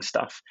to doing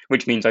stuff,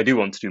 which means I do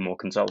want to do more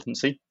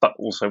consultancy, but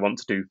also want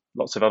to do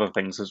lots of other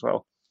things as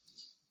well.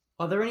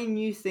 Are there any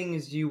new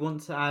things you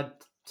want to add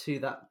to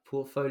that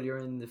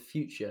portfolio in the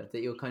future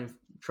that you're kind of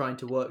trying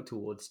to work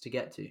towards to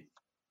get to?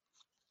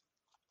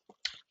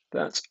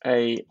 That's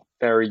a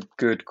very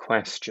good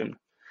question.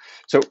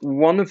 So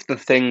one of the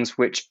things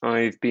which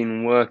I've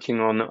been working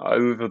on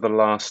over the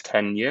last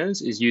 10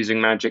 years is using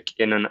magic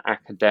in an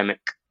academic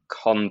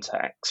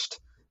context.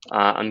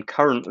 And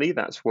currently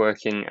that's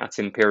working at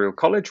Imperial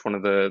College, one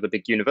of the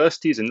big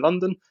universities in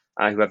London,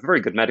 who have a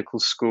very good medical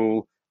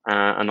school.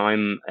 And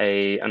I'm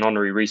an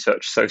honorary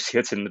research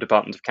associate in the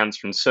Department of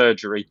Cancer and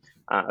Surgery,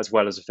 as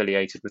well as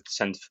affiliated with the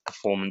Centre for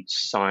Performance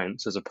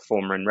Science as a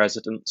performer in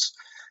residence.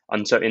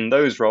 And so in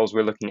those roles,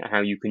 we're looking at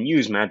how you can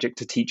use magic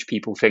to teach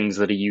people things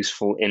that are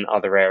useful in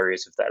other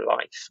areas of their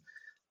life.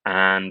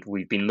 And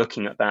we've been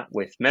looking at that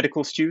with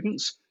medical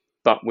students,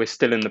 but we're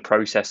still in the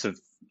process of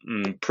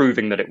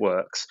proving that it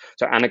works.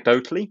 So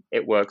anecdotally,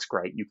 it works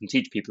great. You can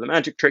teach people a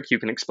magic trick, you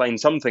can explain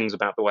some things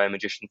about the way a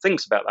magician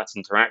thinks about that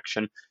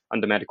interaction,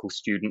 and a medical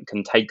student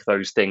can take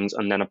those things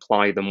and then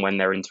apply them when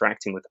they're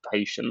interacting with the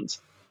patient.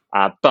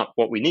 But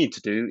what we need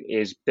to do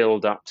is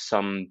build up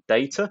some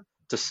data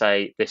to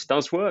say this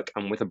does work,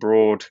 and with a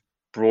broad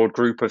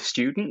group of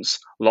students,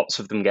 lots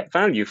of them get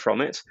value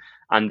from it.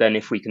 And then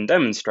if we can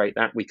demonstrate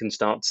that, we can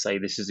start to say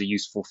this is a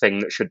useful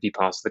thing that should be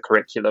part of the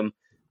curriculum.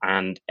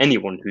 And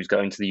anyone who's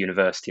going to the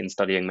university and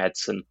studying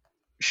medicine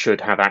should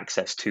have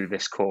access to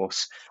this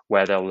course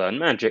where they'll learn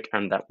magic,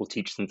 and that will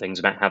teach them things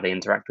about how they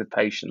interact with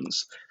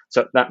patients.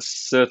 So that's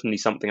certainly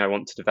something I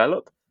want to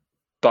develop.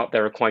 But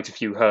there are quite a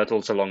few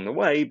hurdles along the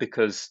way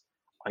because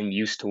I'm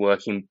used to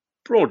working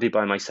broadly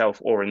by myself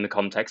or in the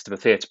context of a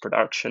theatre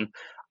production.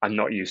 I'm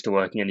not used to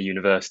working in a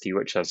university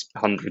which has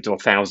hundreds or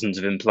thousands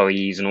of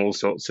employees and all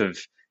sorts of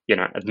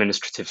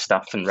administrative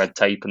stuff and red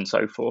tape and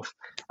so forth.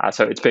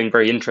 So it's been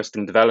very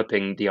interesting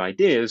developing the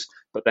ideas,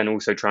 but then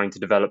also trying to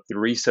develop the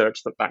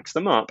research that backs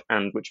them up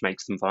and which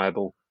makes them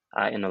viable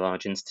in a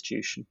large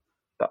institution.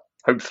 But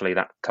hopefully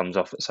that comes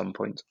off at some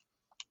point.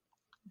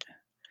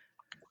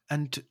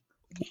 And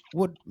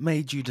what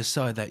made you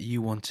decide that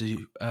you want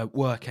to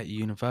work at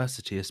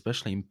university,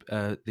 especially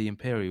the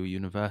Imperial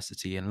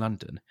University in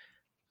London?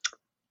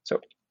 So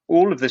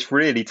all of this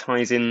really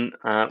ties in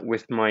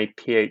with my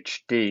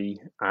PhD.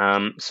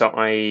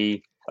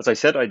 As I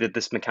said, I did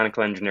this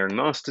mechanical engineering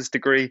master's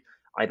degree.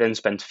 I then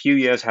spent a few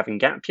years having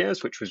gap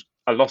years, which was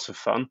a lot of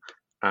fun.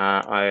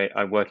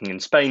 I working in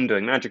Spain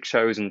doing magic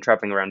shows and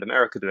traveling around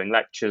America doing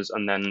lectures,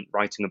 and then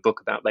writing a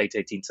book about late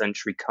 18th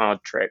century card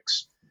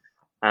tricks.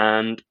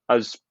 And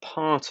as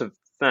part of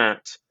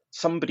that,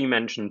 somebody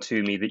mentioned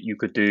to me that you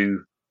could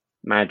do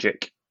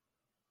magic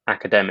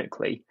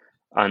academically,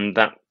 and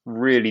that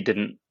really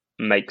didn't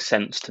make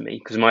sense to me,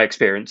 because my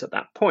experience at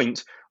that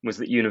point was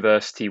that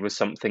university was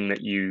something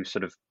that you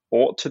sort of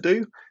ought to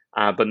do,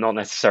 but not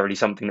necessarily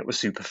something that was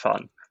super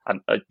fun.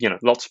 And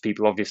lots of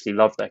people obviously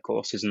love their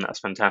courses, and that's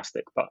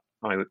fantastic, but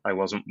I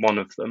wasn't one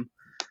of them.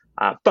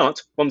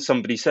 But once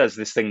somebody says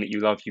this thing that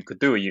you love, you could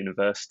do at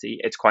university,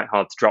 it's quite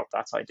hard to drop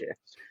that idea.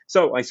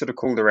 So I sort of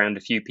called around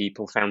a few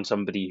people, found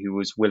somebody who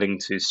was willing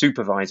to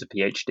supervise a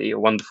PhD, a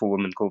wonderful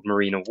woman called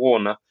Marina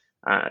Warner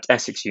at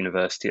Essex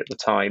University at the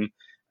time,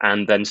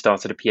 and then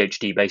started a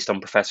PhD based on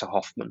Professor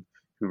Hoffman,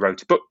 who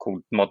wrote a book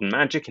called Modern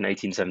Magic in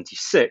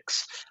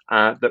 1876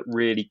 that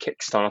really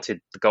kick-started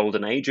the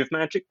golden age of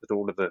magic with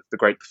all of the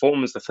great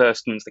performers, the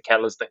Thurstons, the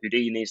Kellers, the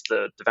Houdinis,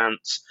 the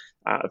Devants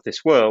of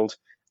this world,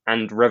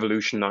 and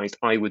revolutionized,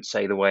 I would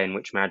say, the way in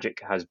which magic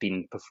has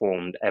been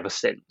performed ever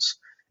since.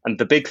 And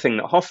the big thing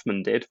that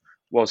Hoffman did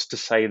was to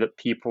say that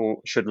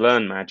people should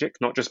learn magic,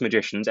 not just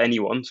magicians,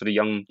 anyone, sort of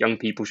young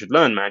people should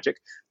learn magic,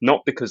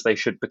 not because they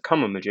should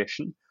become a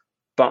magician,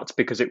 but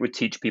because it would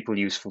teach people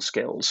useful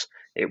skills.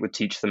 It would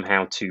teach them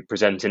how to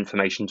present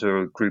information to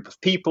a group of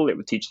people. It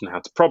would teach them how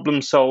to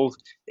problem solve.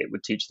 It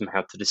would teach them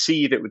how to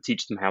deceive. It would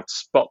teach them how to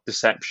spot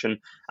deception.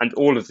 And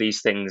all of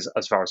these things,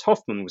 as far as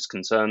Hoffman was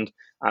concerned,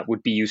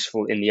 would be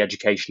useful in the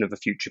education of a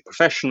future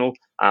professional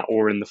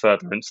or in the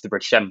furtherance of the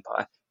British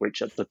Empire,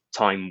 which at the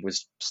time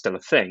was still a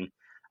thing.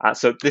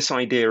 So this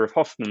idea of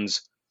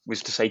Hoffman's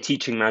was to say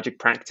teaching magic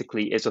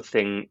practically is a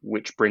thing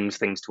which brings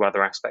things to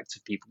other aspects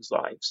of people's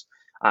lives.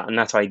 And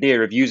that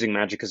idea of using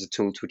magic as a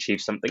tool to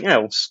achieve something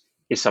else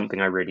is something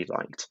I really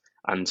liked.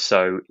 And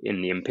so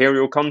in the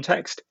imperial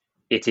context,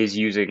 it is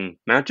using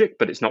magic,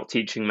 but it's not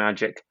teaching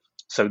magic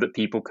so that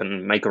people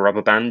can make a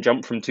rubber band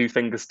jump from two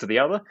fingers to the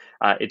other.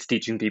 It's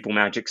teaching people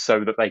magic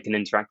so that they can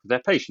interact with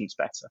their patients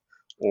better,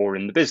 or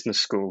in the business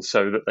school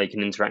so that they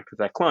can interact with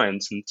their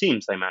clients and the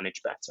teams they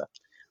manage better.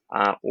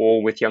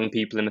 Or with young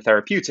people in a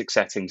therapeutic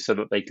setting so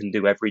that they can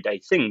do everyday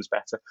things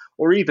better,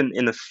 or even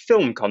in a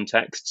film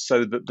context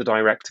so that the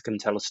director can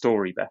tell a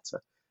story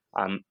better.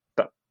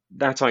 But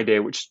that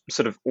idea, which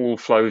sort of all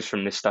flows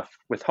from this stuff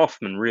with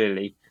Hoffman,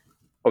 really,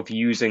 of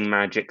using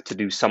magic to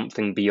do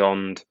something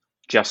beyond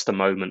just a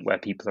moment where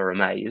people are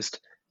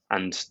amazed,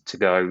 and to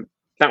go,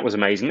 that was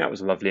amazing, that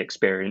was a lovely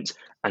experience,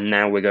 and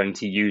now we're going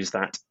to use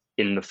that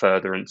in the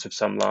furtherance of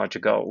some larger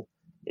goal,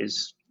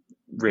 is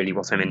really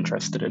what I'm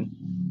interested in.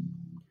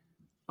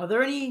 Are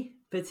there any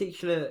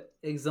particular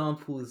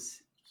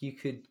examples you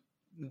could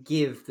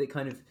give that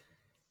kind of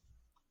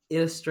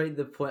illustrate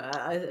the point,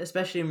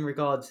 especially in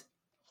regards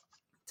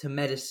to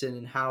medicine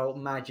and how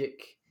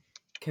magic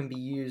can be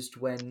used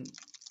when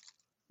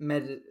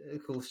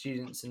medical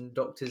students and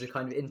doctors are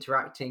kind of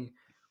interacting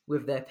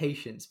with their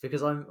patients?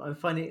 Because I'm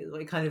finding it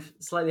like kind of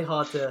slightly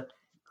hard to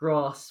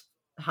grasp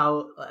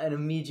how an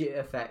immediate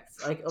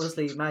effect, like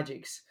obviously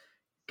magic's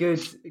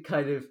good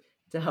kind of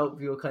to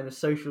help your kind of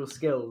social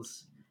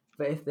skills,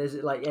 but if there's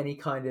like any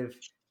kind of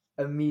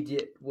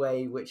immediate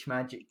way which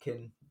magic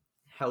can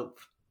help,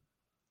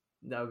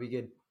 that would be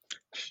good.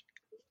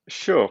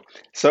 Sure.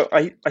 So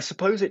I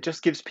suppose it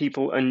just gives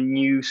people a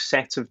new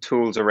set of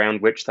tools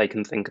around which they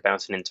can think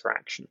about an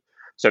interaction.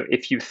 So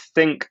if you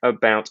think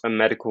about a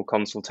medical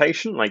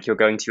consultation, like you're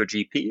going to your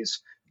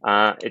GP's,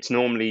 it's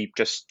normally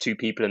just two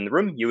people in the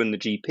room, you and the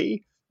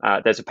GP.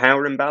 There's a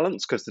power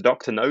imbalance because the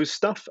doctor knows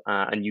stuff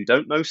and you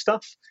don't know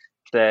stuff.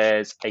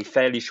 There's a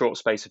fairly short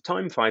space of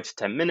time, 5 to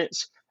 10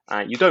 minutes.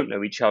 You don't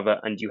know each other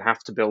and you have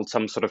to build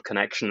some sort of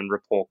connection and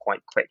rapport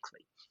quite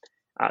quickly.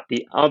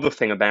 The other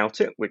thing about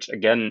it, which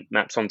again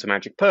maps onto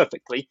magic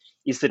perfectly,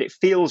 is that it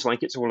feels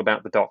like it's all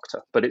about the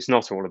doctor, but it's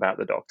not all about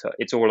the doctor.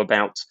 It's all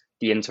about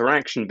the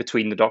interaction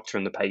between the doctor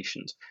and the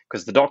patient,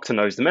 because the doctor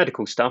knows the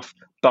medical stuff,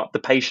 but the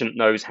patient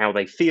knows how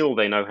they feel,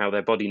 they know how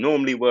their body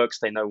normally works,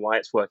 they know why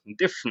it's working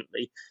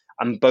differently,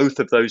 and both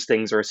of those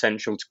things are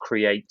essential to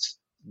create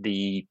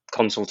the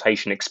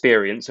consultation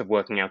experience of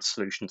working out a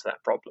solution to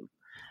that problem.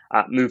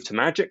 Move to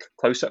magic,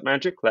 close-up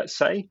magic, let's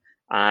say.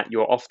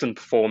 You're often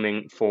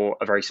performing for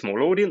a very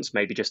small audience,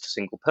 maybe just a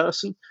single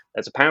person.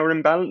 There's a power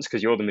imbalance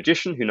because you're the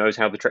magician who knows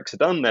how the tricks are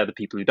done. They're the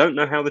people who don't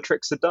know how the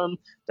tricks are done.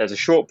 There's a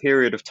short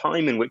period of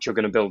time in which you're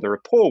going to build a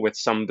rapport with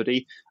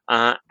somebody.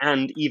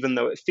 And even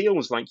though it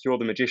feels like you're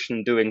the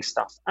magician doing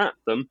stuff at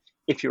them,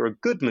 if you're a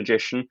good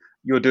magician,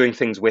 you're doing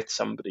things with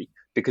somebody,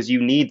 because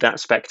you need that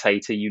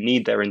spectator, you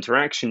need their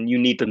interaction, you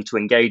need them to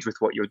engage with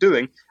what you're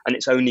doing. And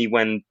it's only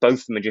when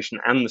both the magician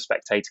and the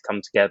spectator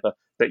come together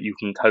that you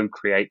can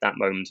co-create that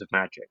moment of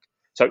magic.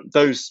 So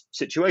those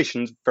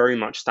situations very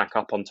much stack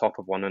up on top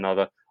of one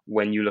another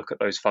when you look at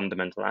those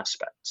fundamental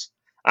aspects.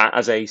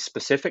 As a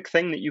specific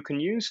thing that you can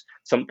use,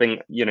 something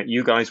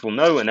you guys will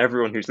know, and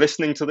everyone who's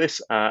listening to this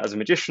as a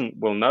magician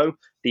will know,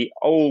 the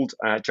old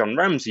John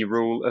Ramsey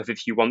rule of,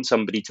 if you want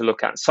somebody to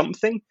look at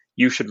something,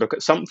 you should look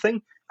at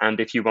something, and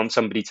if you want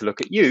somebody to look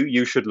at you,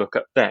 you should look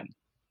at them.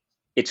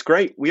 It's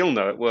great. We all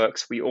know it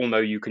works. We all know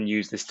you can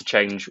use this to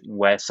change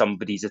where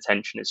somebody's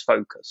attention is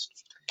focused.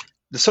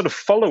 The sort of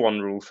follow-on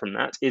rule from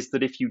that is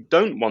that if you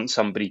don't want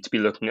somebody to be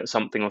looking at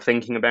something or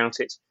thinking about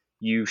it,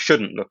 you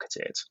shouldn't look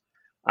at it.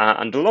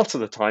 And a lot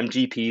of the time,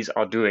 GPs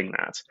are doing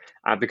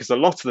that, because a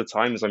lot of the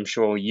time, as I'm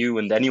sure you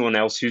and anyone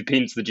else who's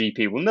been to the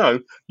GP will know,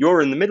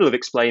 you're in the middle of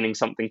explaining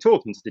something,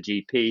 talking to the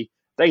GP,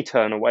 they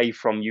turn away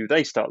from you,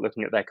 they start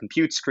looking at their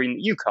computer screen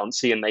that you can't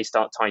see, and they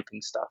start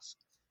typing stuff.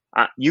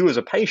 You as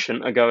a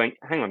patient are going,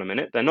 hang on a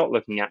minute, they're not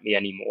looking at me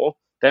anymore.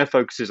 Their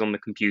focus is on the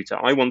computer.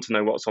 I want to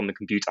know what's on the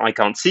computer. I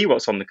can't see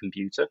what's on the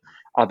computer.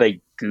 Are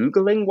they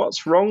Googling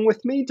what's wrong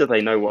with me? Do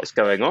they know what's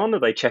going on? Are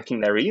they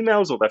checking their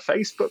emails or their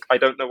Facebook? I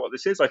don't know what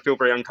this is. I feel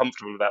very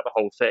uncomfortable about the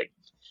whole thing.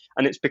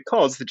 And it's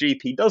because the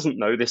GP doesn't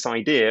know this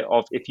idea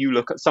of, if you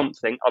look at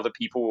something, other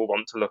people will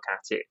want to look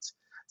at it.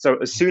 So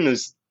as soon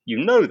as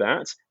you know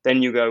that,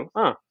 then you go,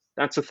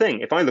 that's a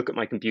thing. If I look at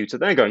my computer,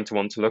 they're going to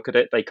want to look at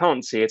it. They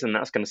can't see it, and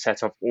that's going to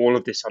set off all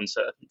of this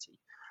uncertainty.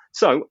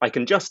 So I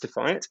can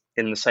justify it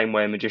in the same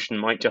way a magician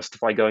might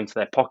justify going to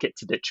their pocket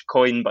to ditch a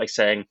coin by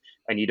saying,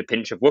 I need a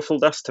pinch of wiffle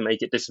dust to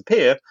make it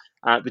disappear.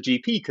 The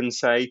GP can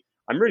say,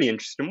 I'm really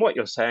interested in what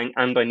you're saying,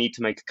 and I need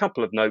to make a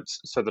couple of notes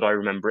so that I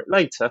remember it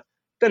later.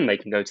 Then they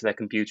can go to their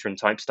computer and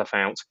type stuff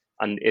out,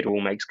 and it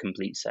all makes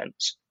complete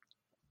sense.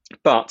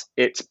 But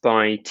it's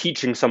by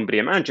teaching somebody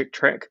a magic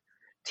trick,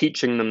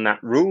 teaching them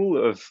that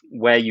rule of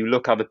where you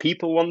look, other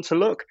people want to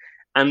look,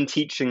 and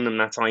teaching them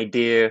that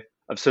idea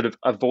of sort of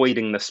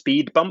avoiding the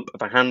speed bump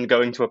of a hand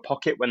going to a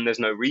pocket when there's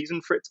no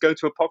reason for it to go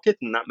to a pocket,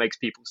 and that makes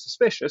people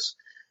suspicious,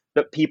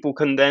 that people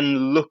can then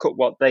look at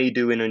what they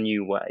do in a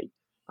new way.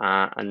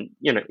 And,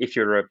 if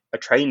you're a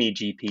trainee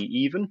GP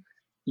even,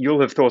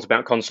 you'll have thought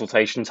about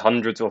consultations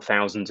hundreds or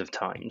thousands of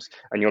times,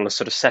 and you'll have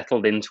sort of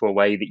settled into a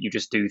way that you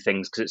just do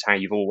things because it's how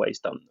you've always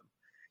done them.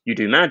 You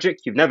do magic,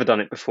 you've never done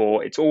it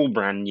before, it's all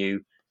brand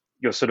new,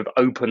 you're sort of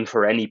open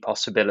for any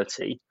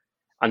possibility.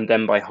 And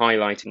then by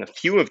highlighting a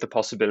few of the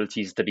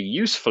possibilities that are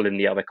useful in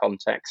the other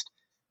context,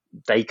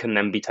 they can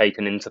then be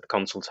taken into the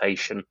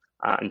consultation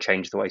and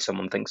change the way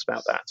someone thinks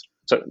about that.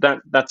 So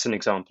that's an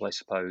example, I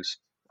suppose,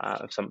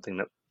 of something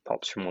that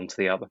pops from one to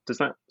the other. Does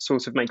that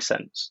sort of make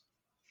sense?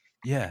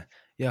 Yeah,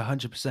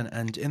 100%.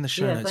 And in the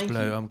show notes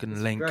below, I'm going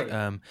to link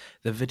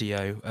the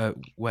video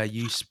where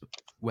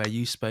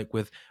you spoke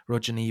with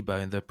Roger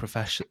Nebo, the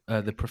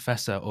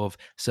professor of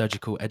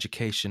surgical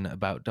education,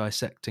 about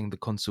dissecting the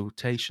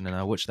consultation, and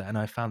I watched that and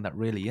I found that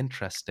really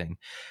interesting.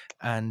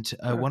 And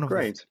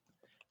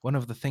one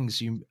of the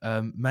things you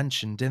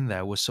mentioned in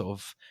there was sort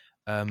of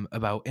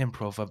about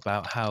improv,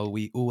 about how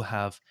we all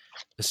have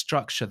a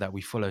structure that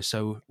we follow.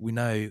 So we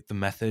know the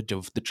method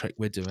of the trick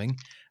we're doing.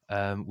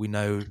 We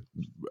know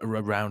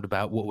around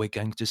about what we're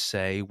going to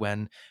say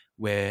when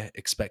we're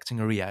expecting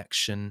a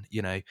reaction,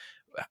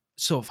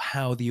 sort of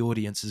how the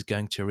audience is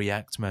going to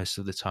react most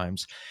of the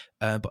times.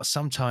 But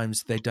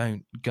sometimes they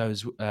don't go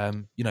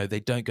they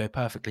don't go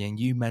perfectly. And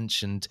you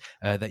mentioned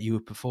that you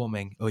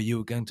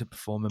were going to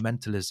perform a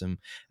mentalism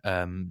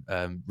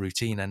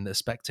routine, and the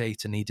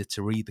spectator needed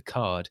to read the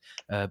card,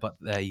 but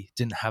they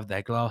didn't have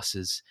their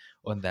glasses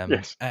on them.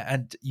 Yes.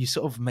 And you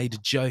sort of made a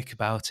joke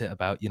about it,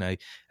 about,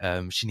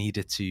 she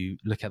needed to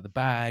look at the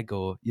bag,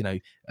 or,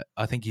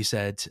 I think you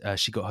said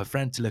she got her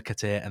friend to look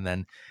at it, and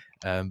then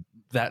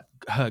that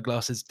her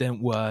glasses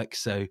didn't work,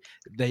 so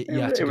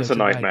it was a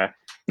nightmare.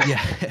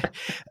 Yeah.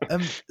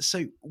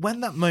 So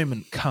when that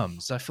moment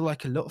comes, I feel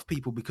like a lot of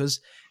people,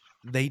 because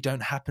they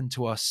don't happen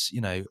to us,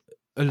 a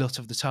lot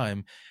of the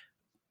time,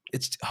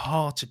 it's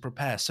hard to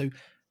prepare. So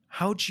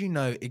how do you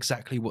know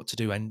exactly what to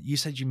do? And you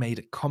said you made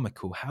it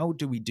comical. How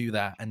do we do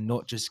that and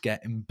not just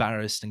get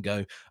embarrassed and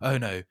go, oh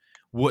no,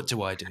 what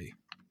do I do?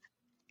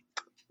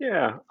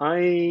 Yeah,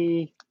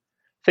 I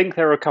think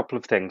there are a couple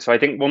of things. So I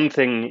think one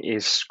thing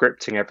is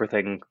scripting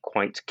everything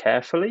quite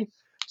carefully.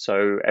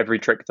 So every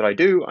trick that I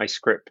do, I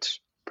script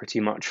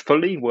pretty much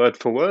fully, word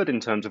for word, in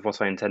terms of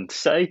what I intend to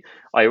say.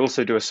 I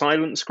also do a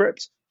silent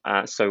script.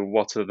 So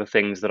what are the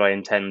things that I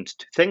intend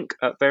to think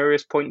at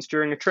various points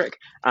during a trick,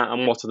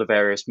 and what are the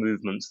various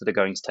movements that are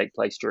going to take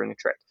place during a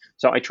trick.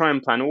 So I try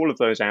and plan all of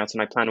those out,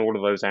 and I plan all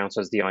of those out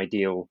as the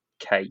ideal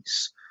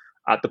case.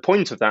 The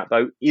point of that,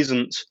 though,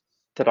 isn't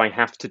that I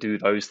have to do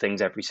those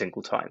things every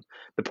single time.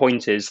 The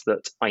point is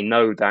that I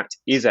know that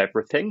is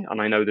everything, and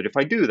I know that if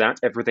I do that,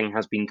 everything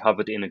has been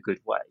covered in a good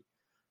way.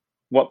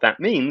 What that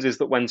means is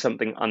that when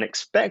something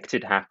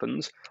unexpected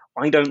happens,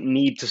 I don't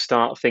need to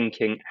start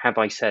thinking, have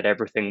I said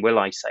everything? Will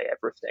I say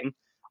everything?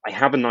 I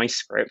have a nice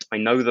script. I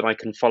know that I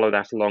can follow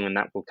that along and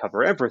that will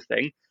cover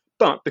everything.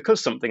 But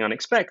because something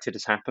unexpected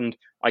has happened,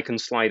 I can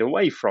slide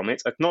away from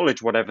it,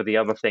 acknowledge whatever the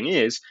other thing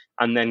is,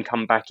 and then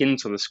come back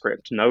into the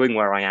script, knowing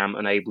where I am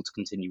and able to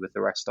continue with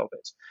the rest of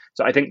it.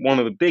 So I think one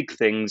of the big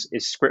things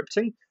is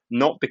scripting,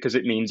 not because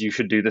it means you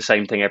should do the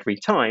same thing every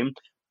time,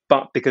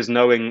 but because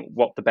knowing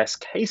what the best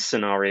case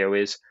scenario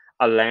is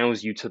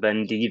allows you to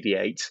then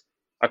deviate,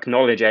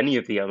 acknowledge any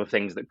of the other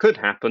things that could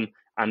happen,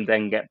 and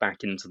then get back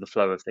into the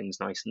flow of things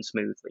nice and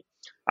smoothly.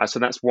 So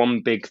that's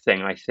one big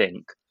thing, I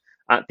think.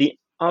 The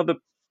other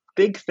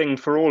big thing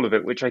for all of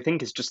it, which I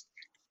think is just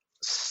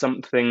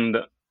something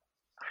that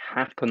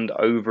happened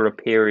over a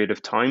period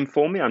of time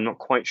for me, I'm not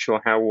quite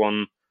sure how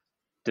one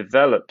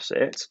develops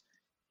it,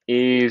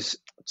 is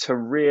to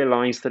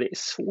realize that it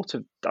sort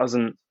of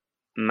doesn't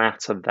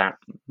matter that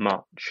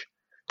much.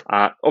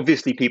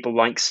 Obviously, people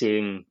like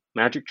seeing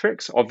magic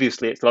tricks.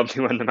 Obviously, it's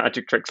lovely when the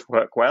magic tricks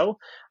work well.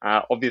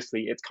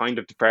 Obviously, it's kind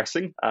of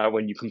depressing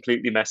when you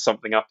completely mess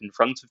something up in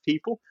front of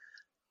people.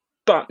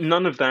 But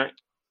none of that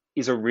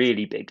is a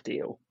really big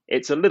deal.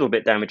 It's a little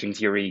bit damaging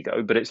to your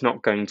ego, but it's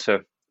not going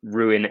to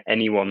ruin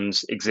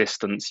anyone's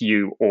existence,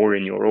 you or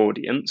in your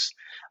audience.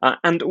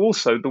 And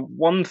also, the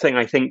one thing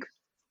I think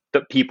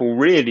that people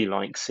really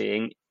like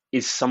seeing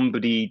is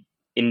somebody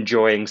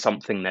enjoying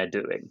something they're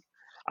doing.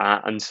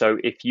 And so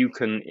if you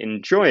can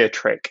enjoy a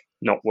trick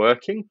not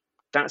working,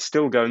 that's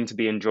still going to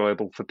be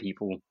enjoyable for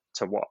people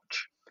to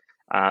watch.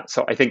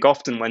 So I think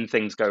often when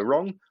things go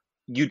wrong,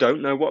 you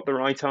don't know what the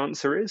right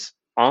answer is.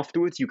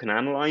 Afterwards, you can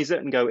analyze it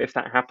and go, if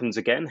that happens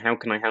again, how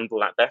can I handle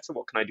that better?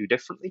 What can I do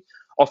differently?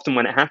 Often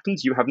when it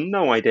happens, you have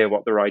no idea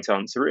what the right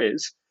answer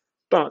is.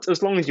 But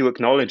as long as you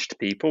acknowledge to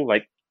people,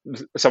 like,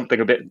 something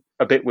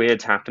a bit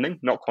weird's happening,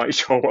 not quite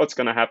sure what's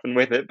going to happen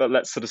with it, but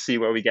let's sort of see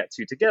where we get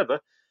to together,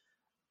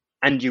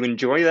 and you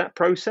enjoy that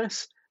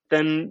process,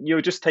 then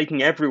you're just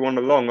taking everyone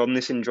along on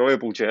this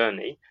enjoyable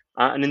journey.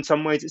 And in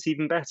some ways, it's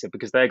even better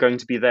because they're going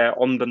to be there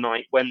on the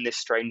night when this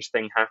strange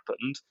thing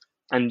happened.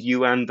 And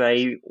you and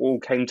they all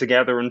came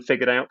together and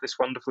figured out this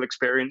wonderful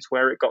experience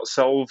where it got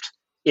solved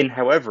in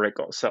however it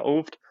got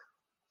solved,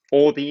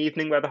 or the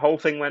evening where the whole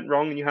thing went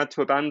wrong and you had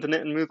to abandon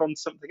it and move on to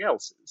something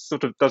else. It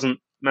sort of doesn't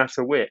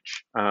matter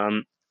which.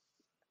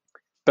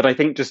 But I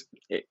think just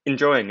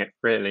enjoying it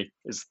really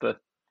is the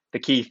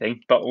key thing,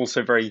 but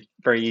also very,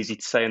 very easy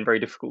to say and very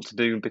difficult to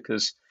do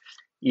because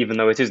even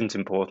though it isn't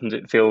important,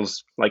 it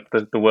feels like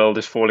the world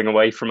is falling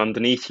away from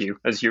underneath you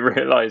as you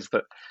realize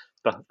that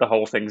the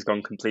whole thing's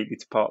gone completely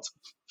to pot.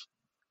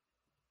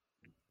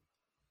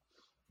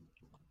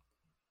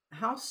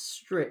 How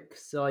strict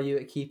are you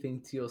at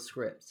keeping to your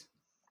script?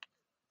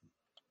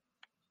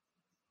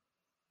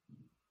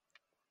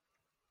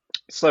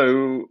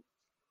 So,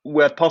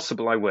 where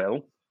possible, I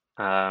will.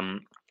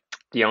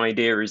 The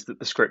idea is that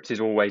the script is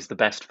always the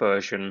best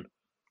version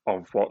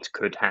of what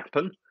could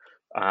happen.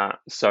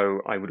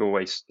 So I would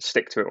always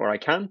stick to it where I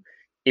can.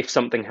 If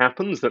something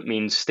happens that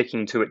means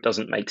sticking to it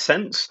doesn't make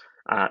sense,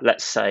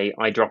 let's say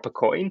I drop a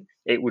coin,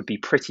 it would be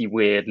pretty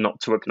weird not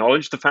to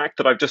acknowledge the fact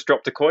that I've just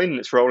dropped a coin and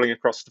it's rolling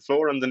across the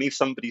floor underneath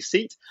somebody's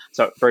seat.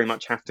 So I very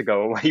much have to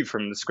go away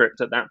from the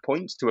script at that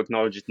point to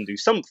acknowledge it and do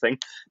something.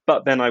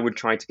 But then I would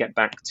try to get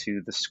back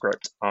to the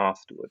script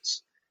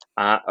afterwards.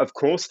 Of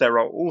course, there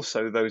are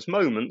also those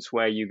moments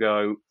where you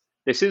go,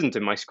 this isn't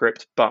in my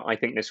script, but I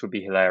think this would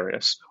be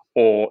hilarious.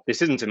 Or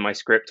this isn't in my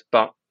script,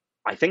 but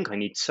I think I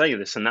need to say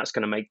this, and that's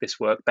going to make this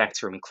work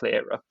better and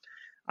clearer.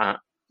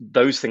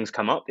 Those things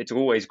come up. It's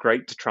always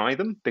great to try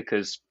them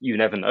because you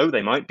never know,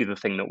 they might be the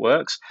thing that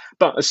works.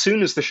 But as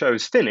soon as the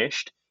show's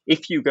finished,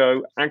 if you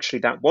go, actually,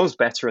 that was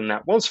better and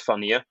that was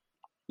funnier,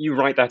 you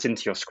write that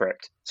into your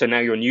script. So now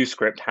your new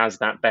script has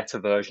that better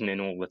version in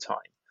all the time.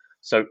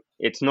 So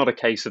it's not a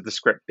case of the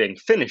script being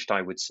finished,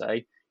 I would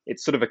say.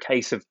 It's sort of a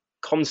case of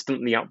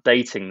constantly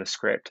updating the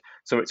script.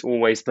 So it's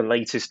always the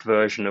latest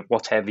version of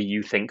whatever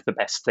you think the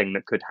best thing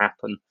that could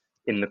happen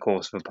in the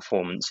course of a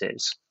performance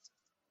is.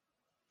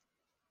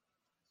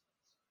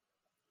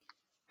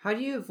 How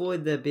do you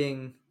avoid there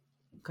being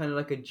kind of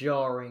like a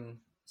jarring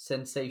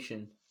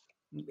sensation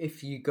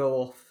if you go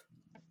off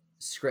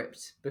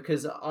script?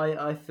 Because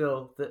I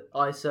feel that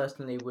I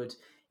certainly would,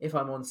 if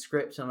I'm on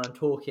script and I'm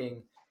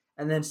talking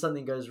and then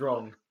something goes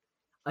wrong,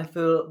 I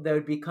feel there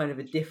would be kind of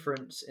a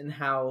difference in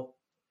how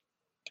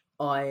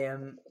I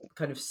am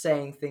kind of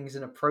saying things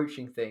and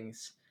approaching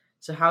things.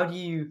 So how do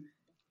you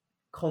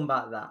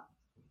combat that?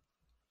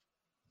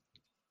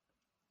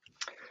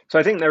 So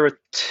I think there are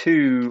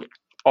two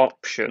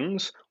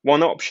options.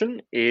 One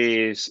option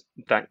is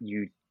that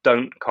you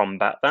don't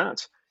combat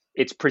that.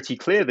 It's pretty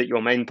clear that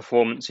your main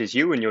performance is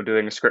you and you're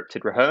doing a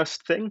scripted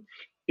rehearsed thing.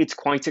 It's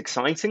quite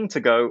exciting to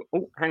go,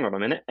 oh, hang on a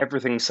minute,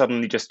 everything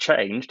suddenly just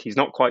changed. He's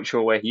not quite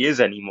sure where he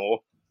is anymore.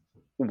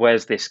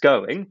 Where's this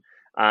going?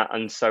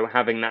 And so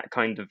having that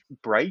kind of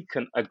break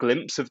and a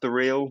glimpse of the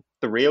real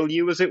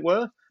you, as it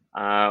were,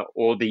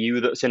 or the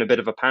you that's in a bit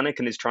of a panic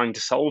and is trying to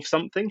solve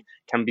something,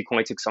 can be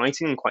quite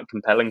exciting and quite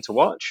compelling to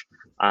watch.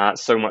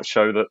 So much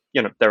so that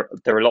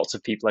there are lots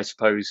of people, I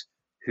suppose,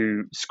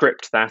 who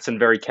script that and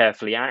very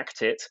carefully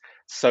act it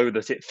so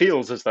that it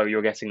feels as though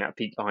you're getting that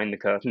peek behind the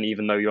curtain,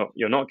 even though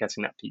you're not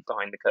getting that peek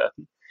behind the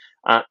curtain.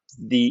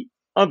 The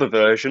other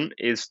version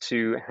is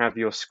to have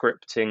your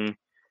scripting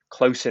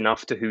close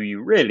enough to who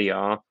you really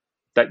are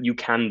that you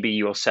can be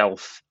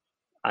yourself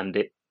and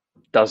it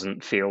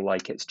doesn't feel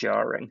like it's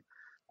jarring.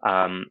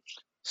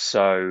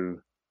 So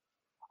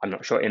I'm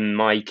not sure. In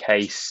my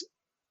case,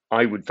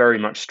 I would very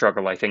much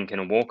struggle, I think, in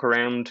a walk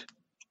around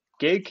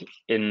gig,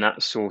 in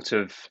that sort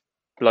of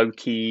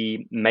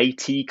blokey,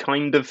 matey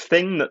kind of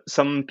thing that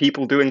some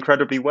people do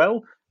incredibly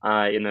well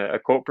in a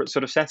corporate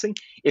sort of setting.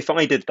 If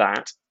I did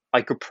that,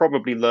 I could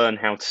probably learn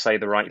how to say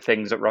the right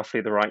things at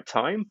roughly the right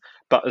time.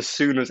 But as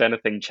soon as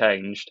anything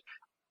changed,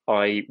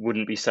 I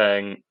wouldn't be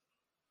saying,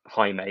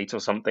 "Hi, mate," or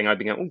something. I'd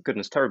be going, "Oh,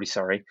 goodness, terribly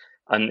sorry."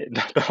 And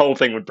the whole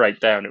thing would break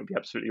down. It would be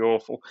absolutely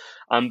awful.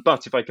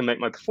 But if I can make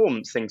my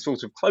performance thing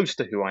sort of close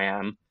to who I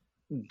am,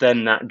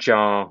 then that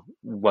jar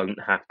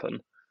won't happen.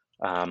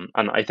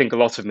 And I think a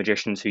lot of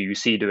magicians who you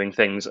see doing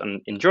things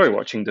and enjoy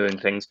watching doing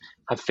things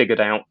have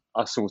figured out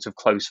a sort of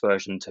close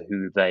version to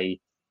who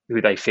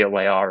they feel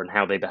they are and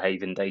how they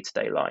behave in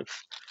day-to-day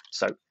life.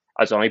 So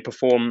as I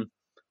perform,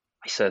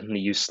 I certainly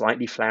use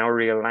slightly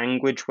flowerier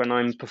language when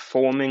I'm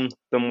performing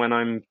than when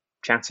I'm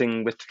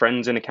chatting with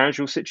friends in a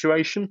casual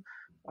situation.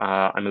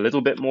 I'm a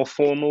little bit more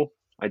formal.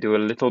 I do a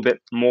little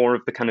bit more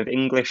of the kind of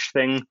English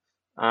thing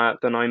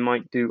than I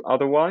might do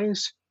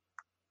otherwise.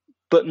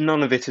 But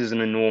none of it is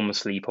an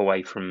enormous leap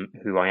away from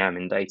who I am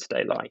in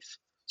day-to-day life.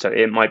 So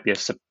it might be a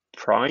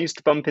surprise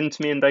to bump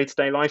into me in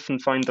day-to-day life and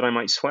find that I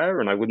might swear,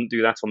 and I wouldn't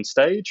do that on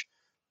stage.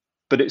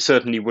 But it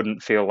certainly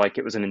wouldn't feel like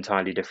it was an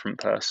entirely different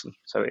person.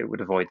 So it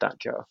would avoid that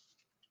jar.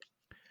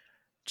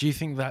 Do you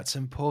think that's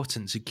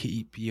important to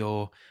keep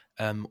your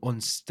on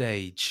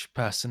stage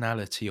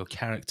personality or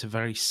character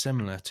very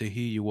similar to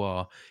who you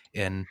are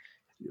in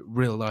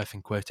real life,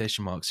 in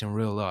quotation marks, in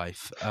real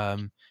life?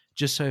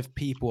 Just so if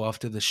people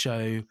after the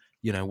show,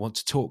 want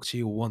to talk to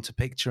you or want a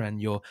picture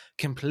and you're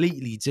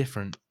completely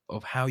different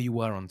of how you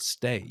were on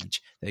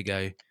stage, they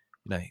go,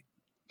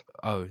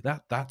 oh,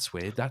 that's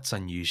weird, that's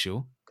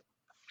unusual.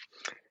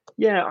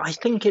 Yeah, I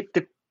think it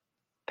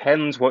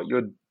depends what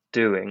you're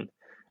doing.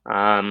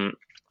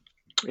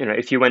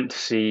 If you went to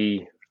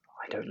see,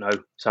 I don't know,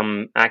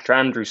 some actor,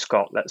 Andrew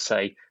Scott, let's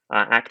say,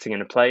 acting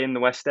in a play in the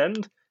West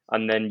End,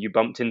 and then you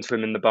bumped into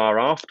him in the bar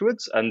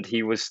afterwards, and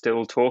he was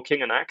still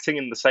talking and acting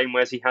in the same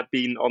way as he had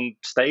been on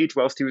stage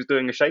whilst he was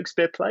doing a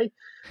Shakespeare play,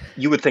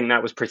 you would think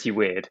that was pretty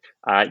weird.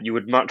 You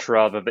would much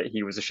rather that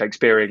he was a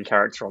Shakespearean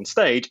character on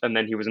stage, and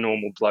then he was a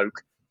normal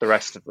bloke the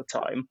rest of the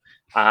time.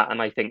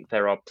 And I think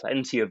there are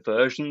plenty of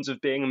versions of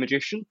being a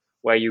magician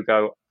where you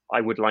go, I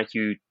would like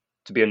you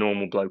to be a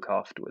normal bloke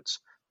afterwards.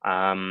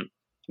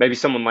 Maybe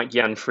someone like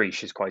Jan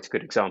Frisch is quite a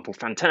good example.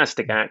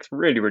 Fantastic act,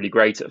 really, really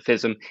great at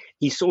FISM.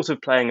 He's sort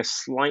of playing a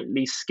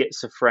slightly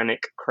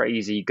schizophrenic,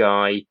 crazy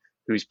guy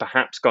who's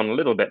perhaps gone a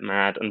little bit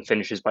mad and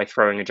finishes by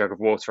throwing a jug of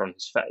water on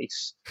his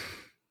face.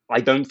 I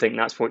don't think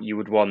that's what you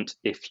would want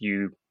if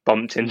you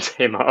bumped into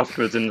him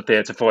afterwards in the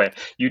theatre foyer.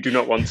 You do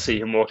not want to see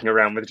him walking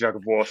around with a jug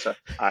of water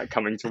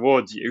coming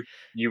towards you.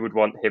 You would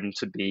want him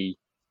to be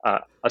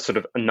a sort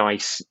of a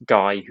nice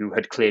guy who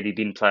had clearly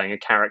been playing a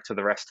character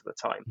the rest of the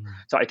time.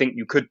 So I think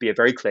you could be a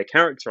very clear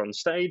character on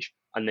stage,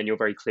 and then you're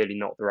very clearly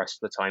not the rest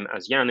of the time,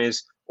 as Jan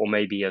is, or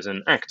maybe as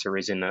an actor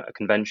is in a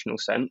conventional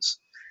sense.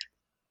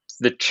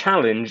 The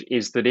challenge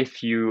is that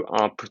if you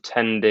are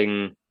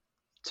pretending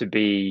to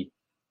be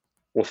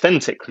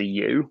authentically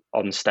you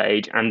on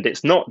stage and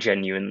it's not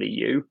genuinely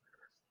you,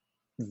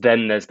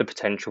 then there's the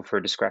potential for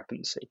a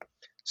discrepancy.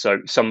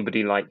 So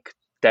somebody like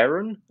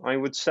Darren, I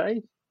would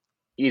say,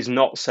 is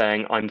not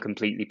saying I'm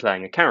completely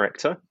playing a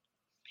character.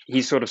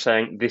 He's sort of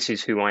saying, this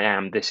is who I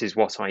am, this is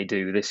what I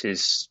do, this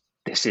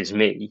is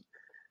me.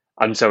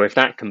 And so if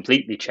that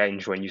completely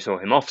changed when you saw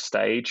him off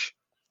stage,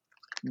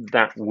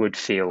 that would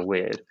feel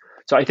weird.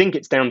 So I think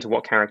it's down to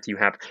what character you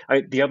have.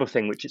 The other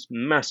thing which it's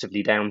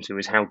massively down to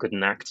is how good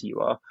an actor you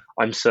are.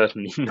 I'm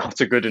certainly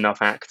not a good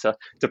enough actor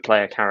to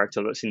play a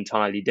character that's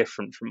entirely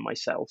different from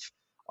myself.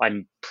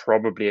 I'm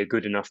probably a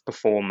good enough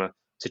performer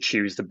to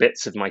choose the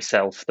bits of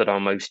myself that are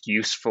most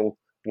useful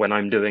when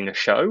I'm doing a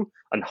show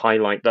and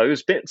highlight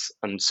those bits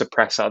and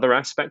suppress other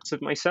aspects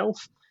of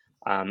myself.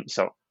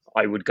 So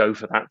I would go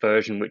for that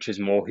version, which is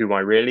more who I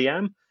really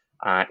am.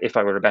 If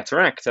I were a better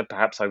actor,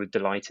 perhaps I would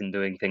delight in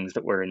doing things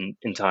that were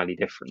entirely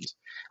different.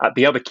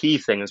 The other key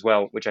thing as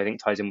well, which I think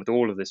ties in with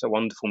all of this, a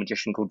wonderful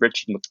magician called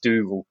Richard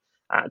McDougall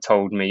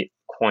told me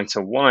quite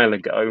a while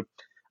ago,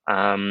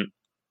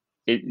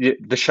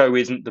 the show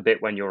isn't the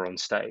bit when you're on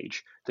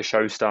stage. The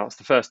show starts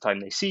the first time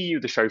they see you,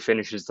 the show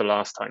finishes the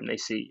last time they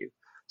see you.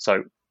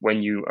 So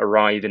when you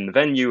arrive in the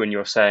venue and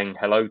you're saying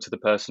hello to the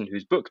person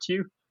who's booked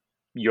you,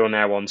 you're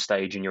now on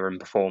stage and you're in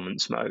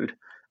performance mode.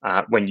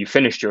 When you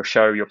finished your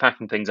show, you're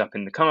packing things up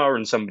in the car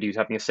and somebody who's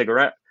having a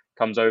cigarette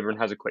comes over and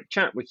has a quick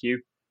chat with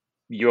you,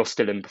 you're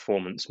still in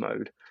performance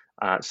mode.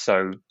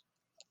 So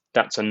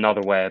that's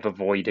another way of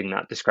avoiding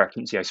that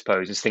discrepancy, I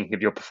suppose, is thinking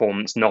of your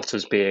performance not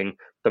as being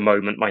the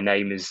moment my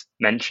name is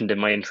mentioned in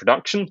my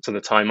introduction to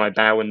the time I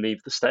bow and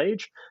leave the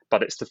stage,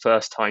 but it's the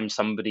first time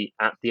somebody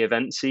at the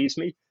event sees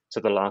me to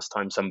the last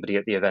time somebody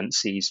at the event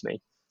sees me,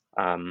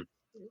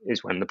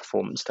 is when the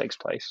performance takes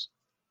place.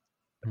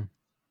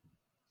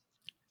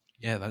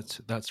 Yeah,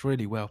 that's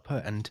really well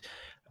put. And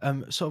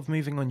sort of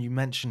moving on, you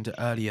mentioned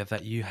earlier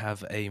that you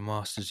have a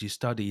master's. You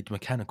studied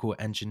mechanical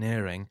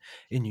engineering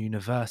in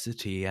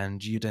university,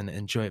 and you didn't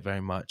enjoy it very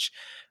much.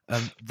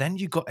 Then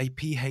you got a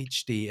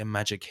PhD in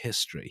magic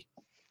history.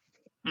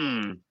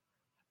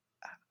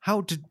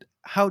 How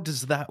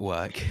does that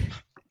work?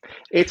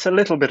 It's a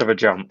little bit of a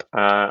jump,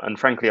 and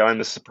frankly, I'm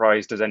as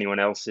surprised as anyone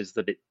else is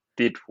that it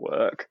did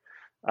work.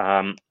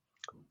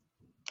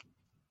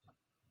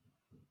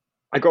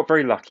 I got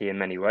very lucky in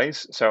many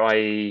ways. So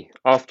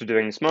after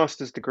doing this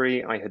master's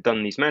degree, I had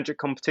done these magic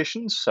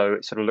competitions. So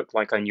it sort of looked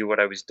like I knew what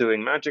I was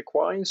doing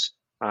magic-wise.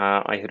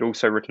 I had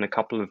also written a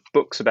couple of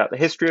books about the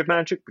history of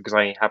magic because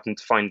I happened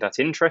to find that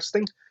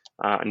interesting,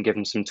 and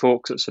given some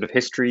talks at sort of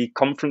history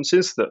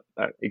conferences that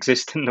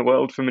exist in the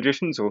world for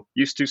magicians, or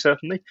used to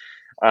certainly.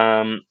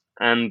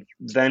 And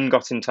then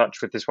got in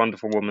touch with this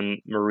wonderful woman,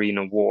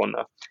 Marina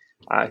Warner,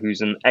 who's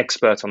an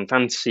expert on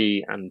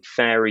fantasy and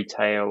fairy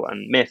tale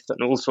and myth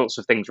and all sorts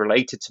of things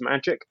related to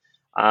magic.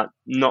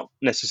 Not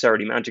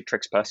necessarily magic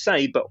tricks per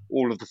se, but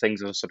all of the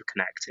things that are sort of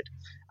connected.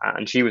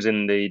 And she was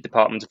in the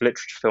Department of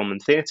Literature, Film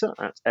and Theatre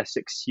at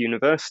Essex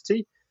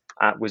University,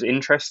 was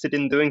interested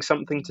in doing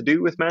something to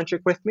do with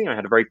magic with me. I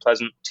had a very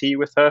pleasant tea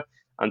with her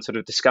and sort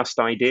of discussed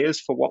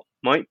ideas for what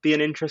might be an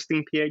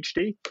interesting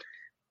PhD.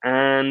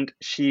 And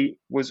she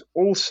was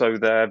also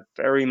there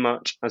very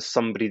much as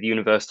somebody the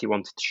university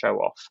wanted to show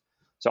off.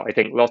 So I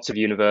think lots of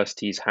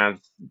universities have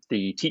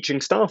the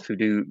teaching staff who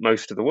do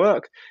most of the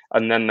work,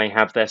 and then they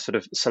have their sort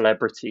of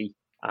celebrity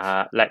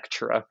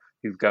lecturer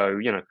who go,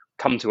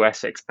 come to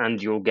Essex and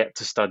you'll get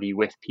to study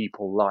with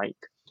people like.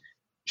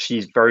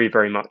 She's very,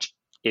 very much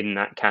in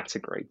that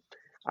category.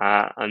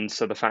 And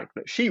so the fact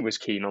that she was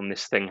keen on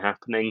this thing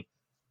happening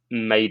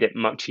made it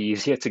much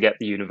easier to get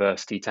the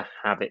university to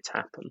have it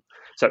happen.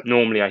 So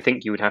normally I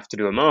think you would have to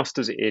do a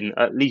master's in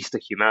at least a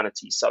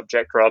humanities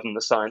subject rather than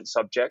the science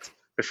subject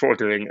before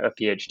doing a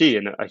PhD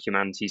in a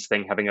humanities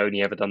thing, having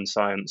only ever done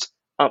science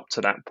up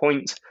to that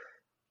point.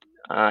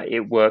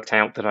 It worked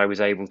out that I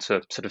was able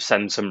to sort of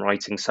send some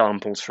writing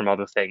samples from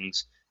other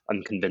things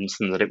and convince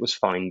them that it was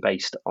fine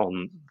based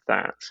on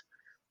that.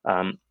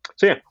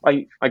 So yeah,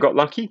 I got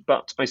lucky,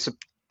 but I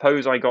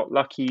suppose I got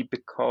lucky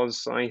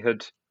because I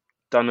had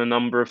done a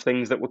number of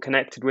things that were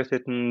connected with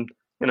it and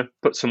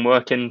put some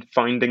work in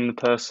finding the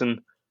person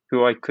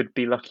who I could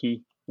be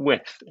lucky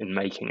with in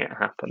making it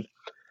happen.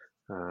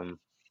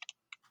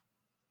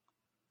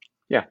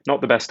 Yeah,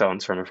 not the best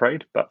answer, I'm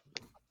afraid, but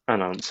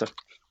an answer.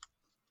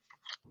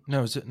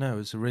 No,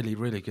 it's a really,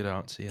 really good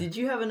answer. Yeah. Did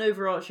you have an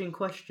overarching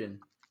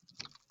question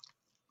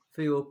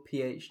for your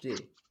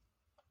PhD?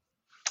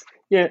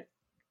 Yeah,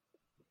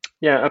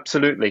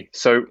 absolutely.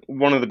 So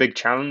one of the big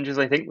challenges,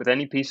 I think, with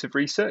any piece of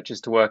research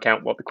is to work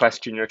out what the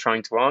question you're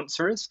trying to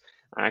answer is,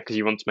 because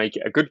you want to make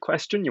it a good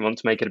question, you want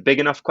to make it a big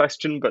enough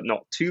question, but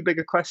not too big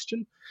a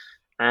question.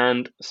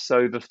 And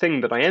so the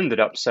thing that I ended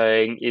up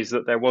saying is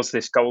that there was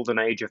this golden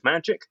age of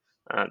magic,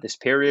 this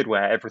period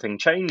where everything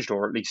changed,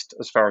 or at least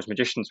as far as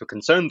magicians were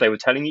concerned, they were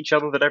telling each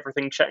other that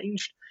everything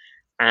changed.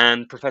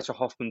 And Professor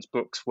Hoffman's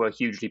books were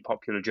hugely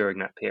popular during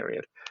that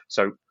period.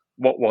 So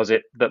what was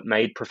it that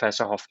made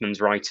Professor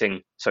Hoffman's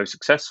writing so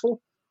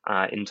successful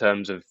in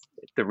terms of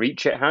the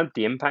reach it had,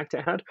 the impact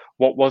it had?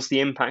 What was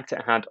the impact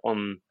it had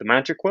on the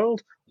magic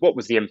world? What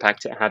was the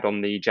impact it had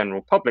on the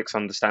general public's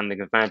understanding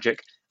of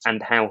magic?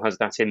 And how has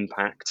that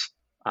impact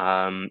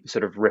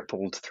sort of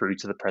rippled through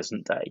to the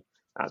present day?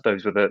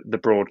 Those were the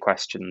broad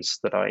questions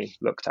that I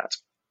looked at.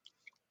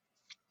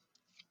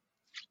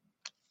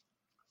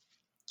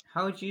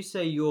 How would you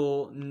say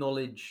your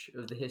knowledge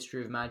of the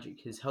history of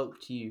magic has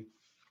helped you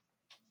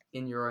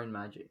in your own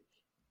magic?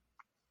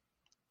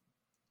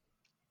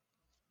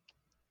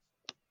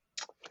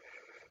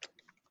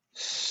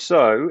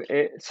 So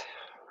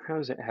how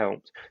has it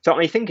helped? So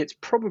I think it's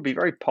probably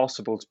very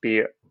possible to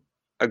be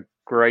a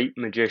great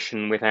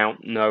magician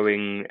without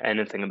knowing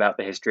anything about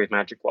the history of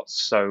magic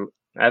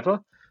whatsoever.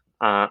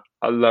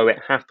 Although it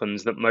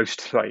happens that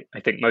I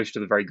think most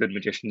of the very good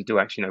magicians do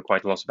actually know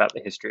quite a lot about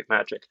the history of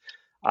magic.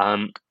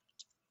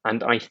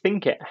 And I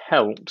think it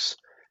helps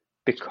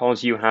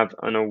because you have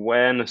an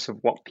awareness of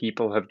what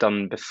people have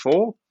done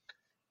before,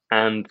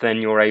 and then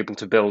you're able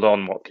to build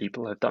on what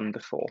people have done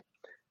before.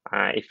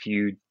 If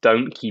you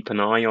don't keep an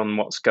eye on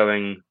what's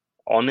going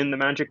on in the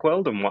magic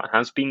world and what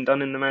has been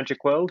done in the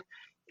magic world,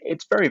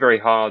 it's very, very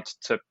hard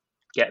to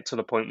get to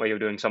the point where you're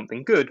doing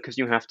something good because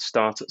you have to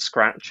start at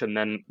scratch and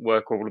then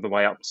work all the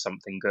way up to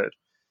something good.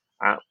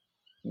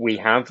 We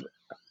have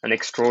an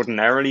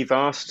extraordinarily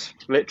vast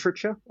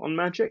literature on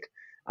magic,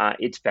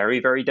 It's very,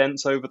 very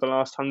dense over the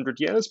last 100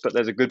 years, but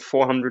there's a good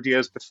 400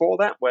 years before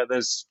that where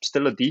there's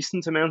still a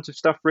decent amount of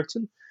stuff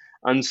written.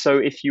 And so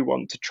if you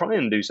want to try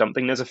and do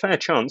something, there's a fair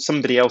chance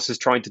somebody else has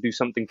tried to do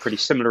something pretty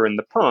similar in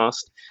the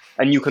past,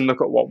 and you can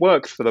look at what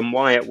worked for them,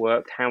 why it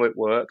worked,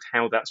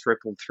 how that's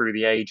rippled through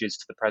the ages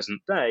to the present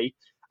day,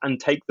 and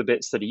take the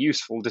bits that are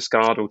useful,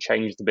 discard or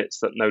change the bits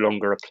that no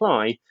longer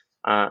apply,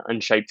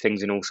 and shape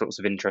things in all sorts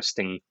of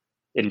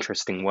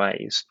interesting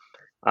ways.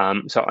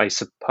 So I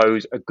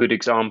suppose a good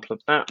example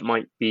of that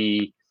might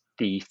be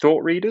the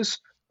thought readers.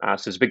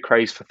 So there's a big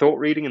craze for thought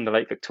reading in the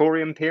late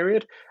Victorian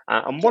period.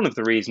 And one of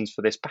the reasons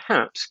for this,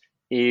 perhaps,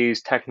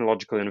 is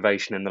technological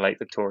innovation in the late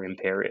Victorian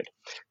period.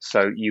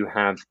 So you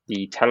have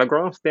the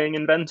telegraph being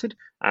invented,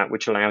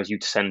 which allows you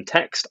to send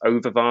text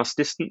over vast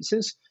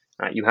distances.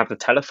 You have the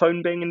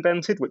telephone being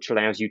invented, which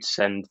allows you to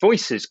send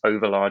voices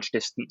over large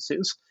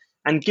distances.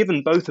 And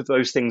given both of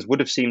those things would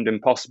have seemed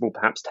impossible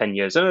perhaps 10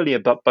 years earlier,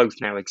 but both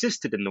now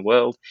existed in the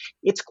world,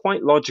 it's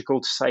quite logical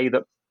to say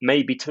that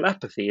maybe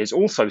telepathy is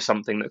also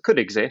something that could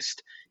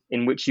exist,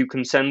 in which you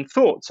can send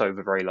thoughts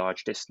over very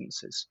large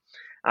distances.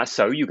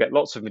 So you get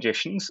lots of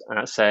magicians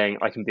saying,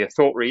 I can be a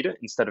thought reader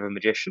instead of a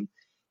magician.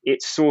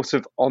 It's sort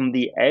of on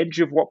the edge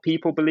of what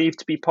people believe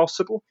to be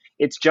possible.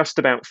 It's just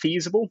about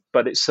feasible,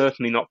 but it's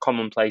certainly not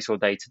commonplace or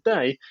day to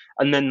day.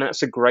 And then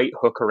that's a great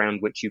hook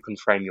around which you can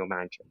frame your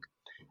magic.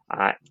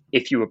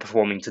 If you were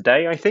performing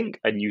today, I think,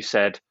 and you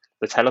said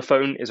the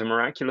telephone is a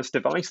miraculous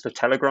device, the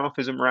telegraph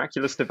is a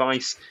miraculous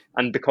device,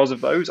 and because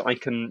of those, I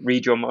can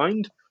read your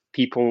mind,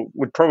 people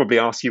would probably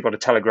ask you what a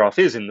telegraph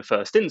is in the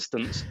first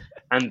instance,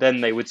 and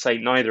then they would say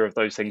neither of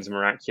those things are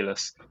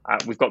miraculous.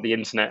 We've got the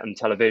internet and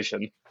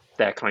television,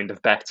 they're kind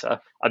of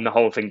better, and the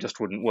whole thing just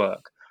wouldn't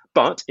work.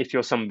 But if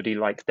you're somebody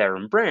like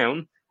Derren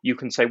Brown, you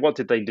can say, what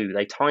did they do?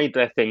 They tied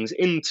their things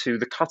into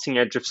the cutting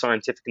edge of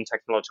scientific and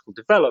technological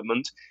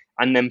development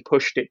and then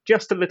pushed it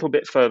just a little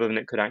bit further than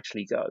it could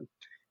actually go.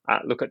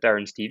 Look at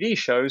Derren's TV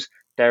shows.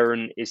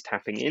 Derren is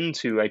tapping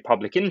into a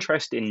public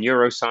interest in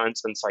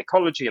neuroscience and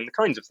psychology and the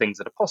kinds of things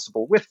that are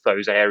possible with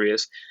those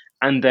areas,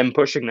 and then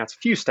pushing that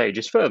a few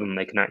stages further than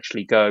they can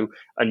actually go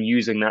and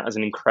using that as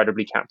an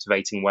incredibly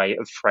captivating way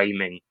of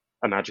framing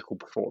a magical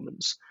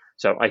performance.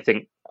 So I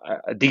think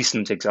a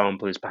decent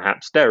example is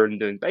perhaps Derren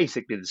doing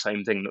basically the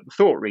same thing that the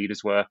thought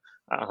readers were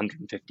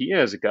 150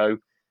 years ago,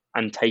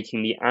 and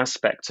taking the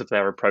aspects of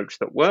their approach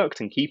that worked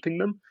and keeping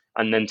them,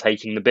 and then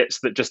taking the bits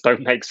that just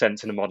don't make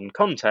sense in a modern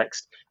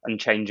context and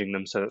changing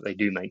them so that they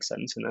do make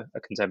sense in a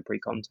contemporary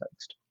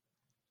context.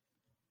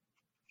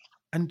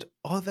 And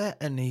are there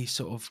any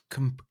sort of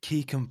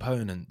key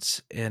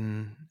components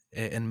in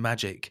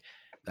magic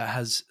that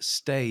has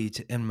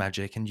stayed in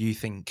magic and you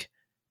think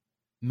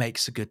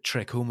makes a good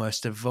trick,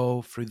 almost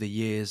evolved through the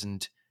years,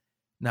 and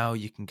now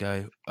you can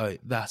go, oh,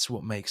 that's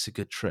what makes a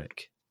good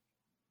trick?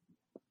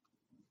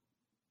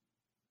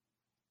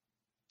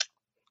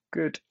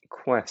 Good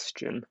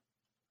question.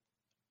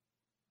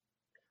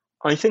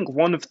 I think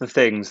one of the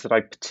things that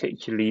I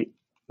particularly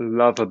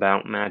love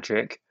about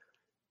magic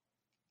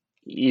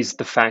is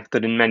the fact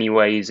that in many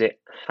ways it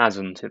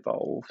hasn't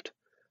evolved.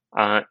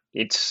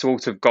 It's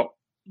sort of got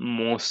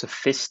more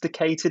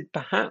sophisticated,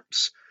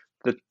 perhaps.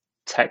 The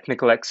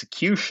technical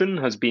execution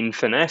has been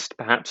finessed,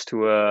 perhaps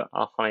to a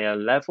higher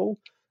level.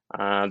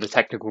 The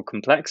technical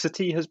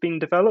complexity has been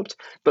developed,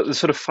 but the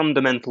sort of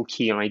fundamental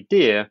key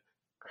idea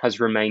has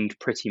remained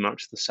pretty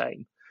much the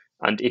same.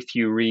 And if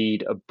you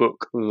read a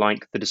book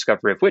like The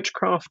Discovery of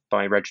Witchcraft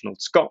by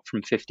Reginald Scott from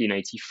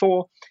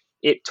 1584,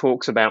 it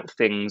talks about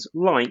things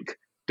like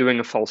doing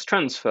a false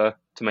transfer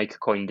to make a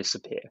coin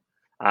disappear.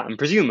 And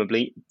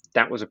presumably,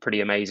 that was a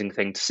pretty amazing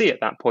thing to see at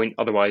that point.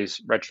 Otherwise,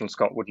 Reginald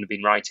Scott wouldn't have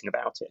been writing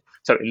about it.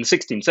 So in the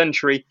 16th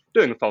century,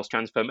 doing a false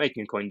transfer,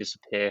 making a coin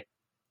disappear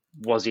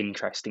was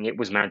interesting. It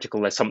was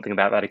magical. There's something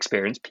about that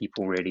experience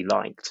people really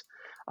liked.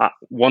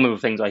 One of the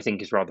things I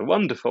think is rather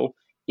wonderful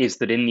is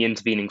that in the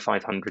intervening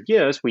 500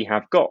 years, we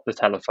have got the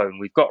telephone,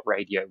 we've got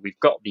radio, we've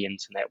got the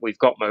internet, we've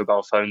got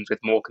mobile phones with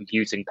more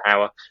computing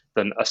power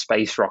than a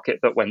space rocket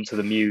that went to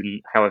the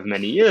moon however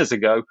many years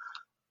ago.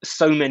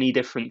 So many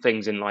different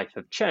things in life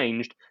have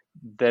changed.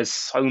 There's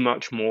so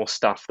much more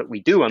stuff that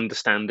we do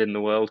understand in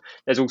the world.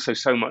 There's also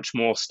so much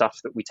more stuff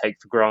that we take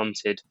for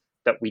granted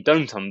that we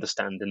don't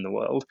understand in the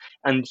world.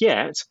 And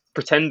yet,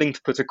 pretending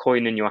to put a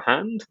coin in your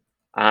hand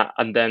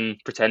and then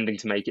pretending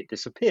to make it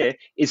disappear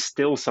is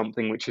still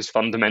something which is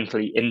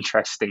fundamentally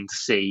interesting to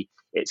see.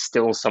 It's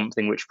still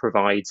something which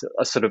provides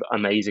a sort of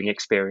amazing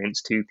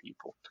experience to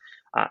people.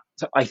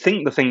 So I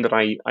think the thing that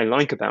I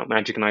like about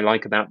magic, and I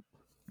like about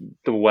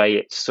the way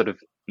it's sort of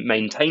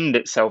maintained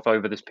itself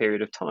over this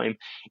period of time,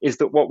 is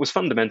that what was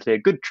fundamentally a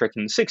good trick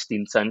in the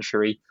 16th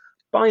century,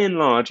 by and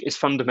large, is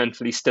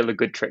fundamentally still a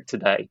good trick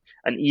today.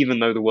 And even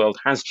though the world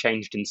has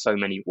changed in so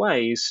many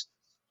ways,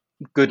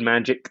 good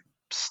magic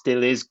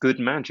still is good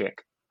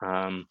magic.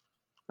 And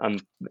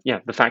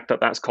the fact that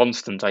that's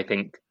constant, I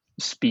think,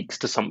 speaks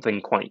to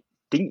something quite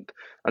deep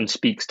and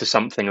speaks to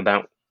something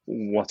about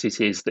what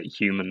it is that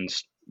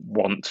humans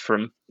want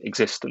from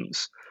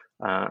existence.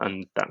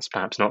 and that's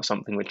perhaps not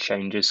something which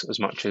changes as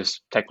much as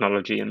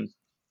technology and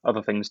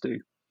other things do.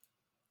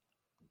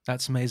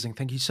 That's amazing.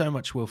 Thank you so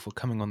much, Will, for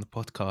coming on the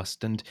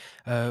podcast. And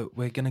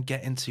we're going to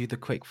get into the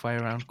quick fire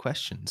round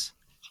questions.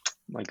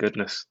 My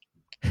goodness.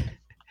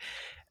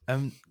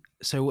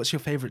 So what's your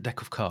favorite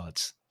deck of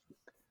cards?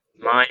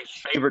 My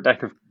favorite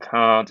deck of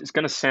cards, it's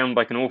going to sound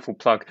like an awful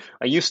plug.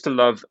 I used to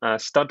love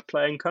stud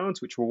playing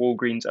cards, which were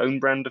Walgreens' own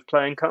brand of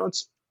playing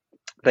cards.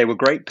 They were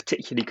great,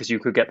 particularly because you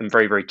could get them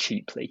very, very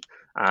cheaply.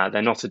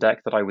 They're not a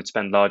deck that I would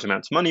spend large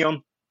amounts of money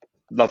on.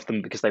 Loved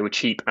them because they were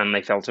cheap and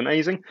they felt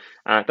amazing.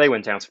 They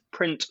went out of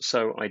print,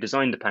 so I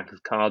designed a pack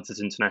of cards that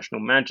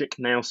International Magic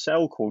now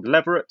sell called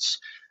Leverets.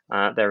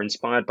 They're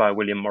inspired by a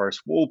William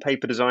Morris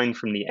wallpaper design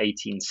from the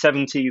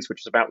 1870s,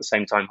 which is about the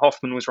same time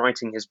Houstoun was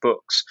writing his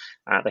books.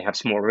 They have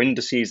smaller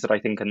indices that I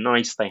think are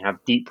nice. They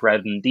have deep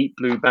red and deep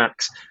blue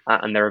backs,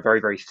 and they're a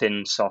very, very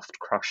thin, soft,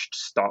 crushed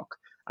stock,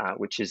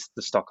 which is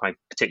the stock I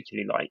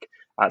particularly like.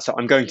 So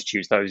I'm going to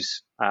choose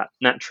those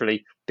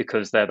naturally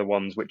because they're the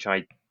ones which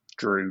I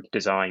drew,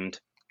 designed,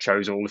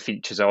 chose all the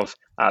features of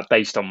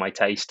based on my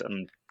taste,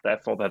 and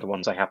therefore they're the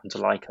ones I happen to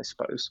like, I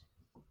suppose.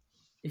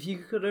 If you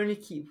could only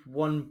keep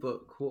one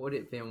book, what would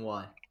it be and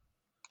why?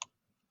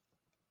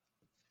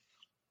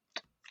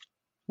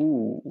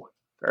 Ooh,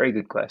 very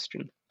good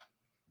question.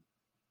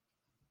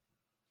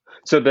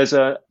 So there's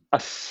a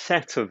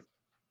set of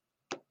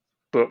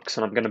books,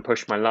 and I'm going to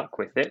push my luck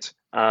with it.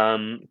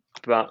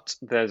 But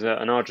there's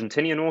an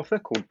Argentinian author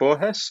called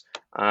Borges,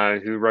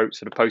 who wrote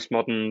sort of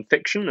postmodern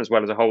fiction, as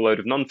well as a whole load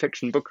of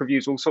non-fiction book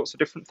reviews, all sorts of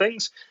different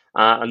things.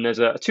 And there's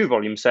a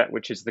 2-volume set,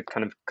 which is the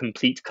kind of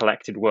complete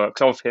collected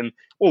works of him,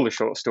 all the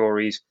short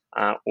stories,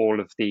 all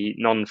of the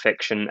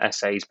non-fiction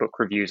essays, book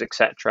reviews,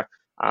 etc.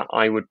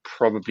 I would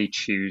probably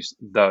choose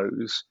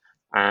those,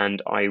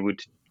 and I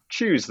would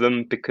choose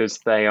them because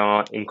they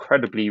are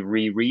incredibly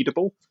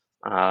rereadable.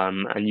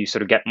 And you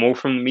sort of get more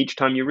from them each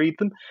time you read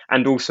them.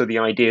 And also the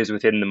ideas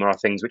within them are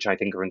things which I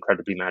think are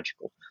incredibly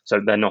magical. So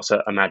they're not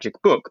a magic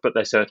book, but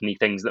they're certainly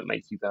things that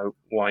make you go,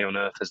 why on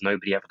earth has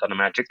nobody ever done a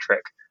magic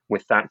trick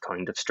with that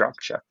kind of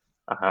structure?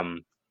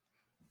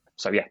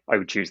 So yeah, I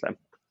would choose them.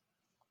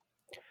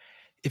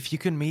 If you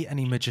could meet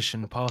any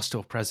magician, past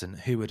or present,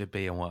 who would it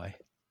be and why?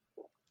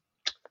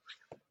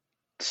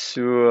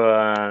 Two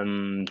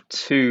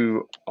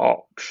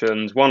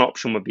options. One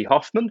option would be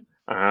Hoffman,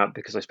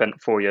 because I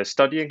spent 4 years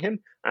studying him.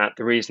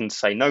 The reason to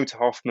say no to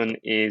Hoffman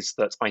is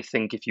that I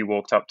think if you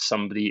walked up to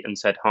somebody and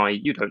said, hi,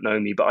 you don't know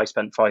me, but I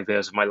spent 5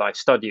 years of my life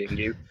studying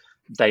you,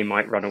 they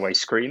might run away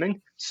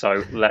screaming.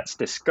 So let's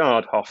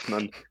discard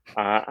Hoffman,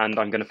 and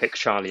I'm going to pick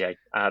Charlier,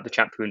 the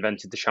chap who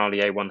invented the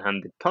Charlier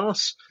one-handed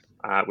pass,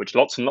 which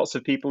lots and lots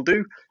of people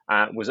do,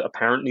 was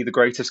apparently the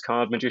greatest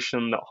card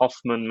magician that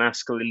Hoffman,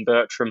 Maskelyne,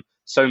 Bertram,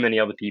 so many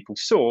other people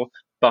saw,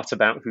 but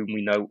about whom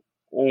we know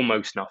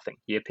almost nothing.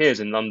 He appears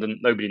in London,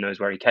 nobody knows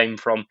where he came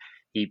from.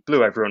 He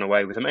blew everyone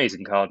away with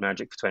amazing card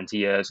magic for 20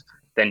 years.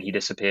 Then he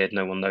disappeared,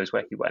 no one knows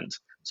where he went.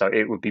 So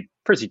it would be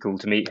pretty cool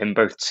to meet him,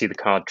 both to see the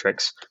card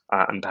tricks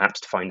and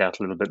perhaps to find out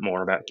a little bit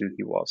more about who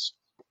he was.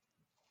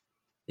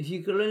 If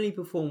you could only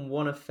perform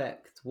one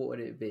effect, what would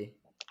it be?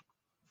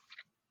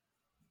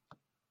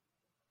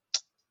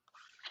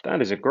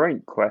 That is a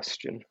great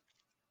question.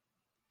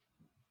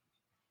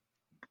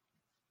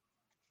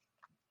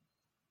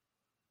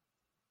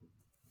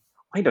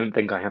 I don't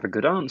think I have a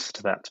good answer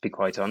to that, to be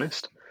quite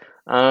honest.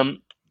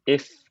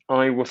 If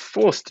I were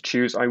forced to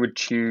choose, I would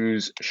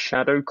choose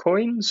shadow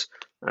coins.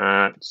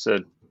 It's a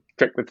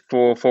trick with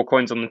four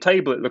coins on the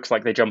table. It looks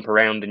like they jump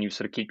around and you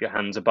sort of keep your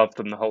hands above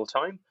them the whole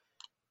time.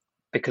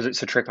 Because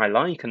it's a trick I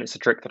like, and it's a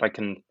trick that I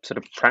can sort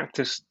of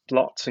practice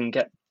lots and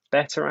get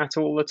better at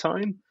all the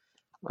time.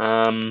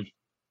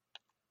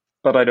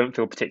 But I don't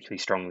feel particularly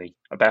strongly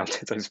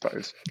about it, I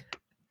suppose.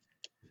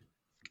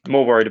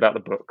 More worried about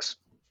the books.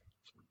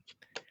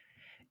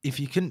 If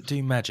you couldn't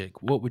do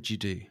magic, what would you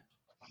do?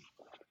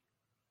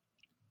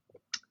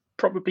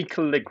 Probably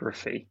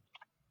calligraphy.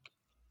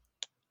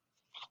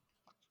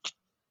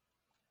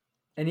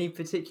 Any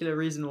particular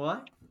reason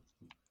why?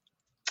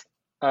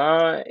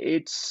 I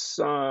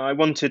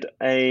wanted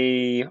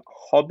a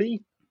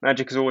hobby.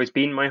 Magic has always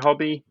been my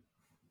hobby,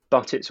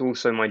 but it's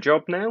also my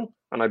job now.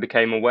 And I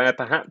became aware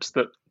perhaps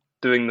that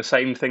doing the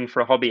same thing for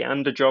a hobby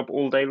and a job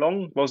all day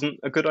long wasn't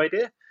a good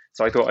idea.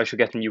 So I thought I should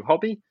get a new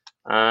hobby.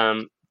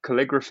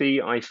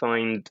 Calligraphy I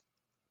find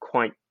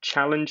quite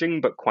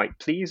challenging, but quite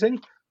pleasing.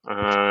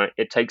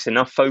 It takes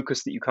enough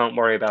focus that you can't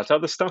worry about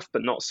other stuff,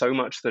 but not so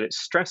much that it's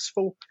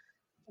stressful.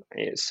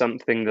 It's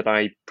something that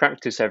I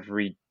practice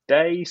every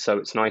day, so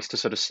it's nice to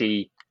sort of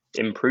see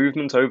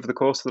improvement over the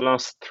course of the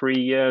last 3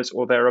 years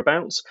or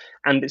thereabouts.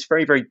 And it's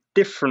very, very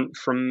different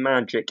from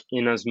magic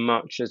in as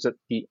much as at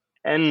the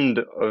end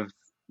of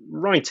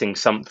writing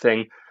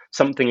something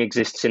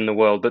exists in the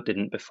world that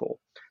didn't before.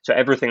 So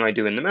everything I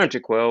do in the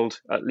magic world,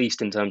 at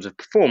least in terms of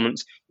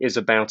performance, is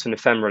about an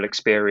ephemeral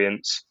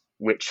experience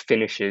which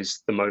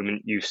finishes the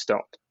moment you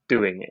stop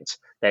doing it.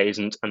 There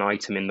isn't an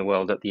item in the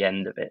world at the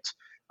end of it.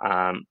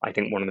 I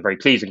think one of the very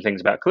pleasing things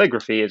about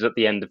calligraphy is at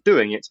the end of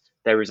doing it,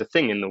 there is a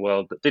thing in the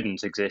world that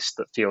didn't exist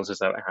that feels as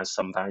though it has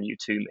some value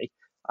to me,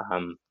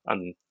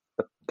 and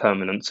the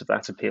permanence of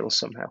that appeals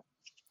somehow.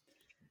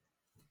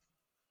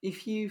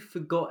 If you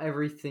forgot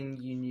everything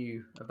you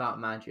knew about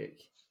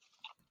magic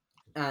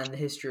and the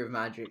history of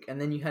magic, and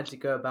then you had to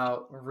go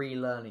about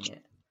relearning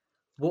it,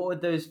 what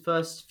would those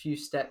first few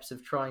steps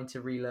of trying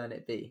to relearn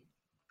it be?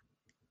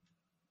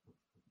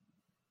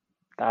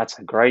 That's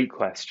a great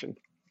question.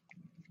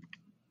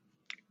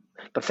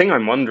 The thing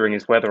I'm wondering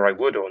is whether I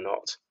would or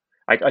not.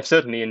 I've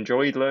certainly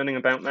enjoyed learning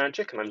about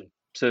magic, and I'm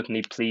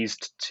certainly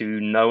pleased to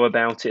know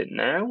about it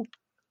now.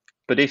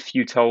 But if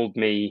you told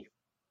me,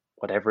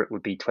 whatever it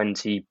would be,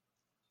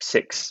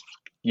 26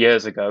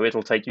 years ago,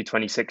 it'll take you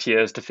 26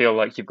 years to feel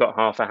like you've got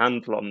half a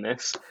handle on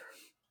this,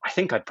 I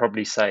think I'd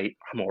probably say,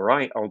 I'm all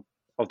right. I'll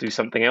do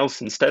something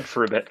else instead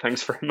for a bit.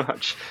 Thanks very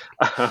much.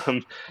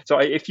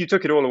 If you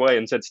took it all away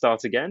and said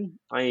start again,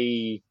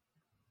 I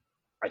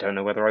don't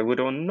know whether I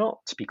would or not,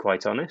 to be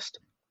quite honest.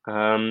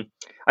 I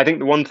think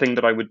the one thing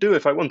that I would do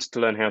if I wanted to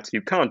learn how to do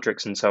card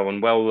tricks and so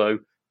on well, though,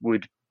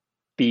 would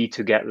be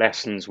to get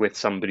lessons with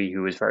somebody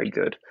who is very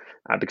good,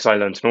 because I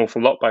learned an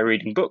awful lot by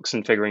reading books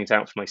and figuring it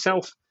out for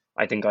myself.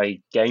 I think I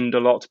gained a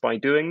lot by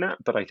doing that,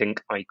 but I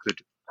think I could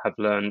have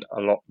learned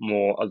a lot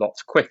more, a lot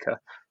quicker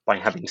by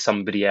having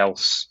somebody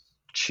else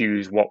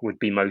choose what would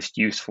be most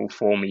useful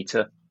for me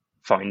to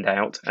find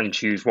out and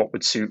choose what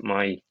would suit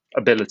my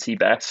ability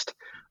best,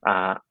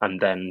 and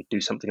then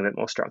do something a bit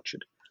more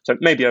structured. So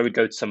maybe I would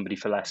go to somebody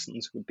for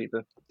lessons would be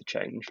the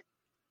change.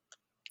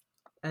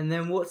 And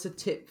then what's a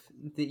tip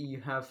that you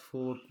have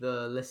for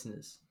the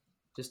listeners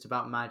just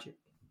about magic?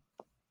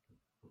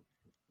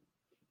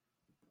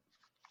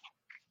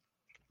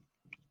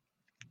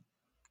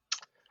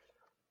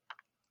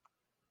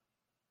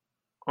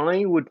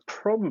 I would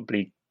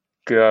probably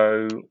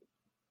go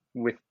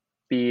with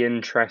be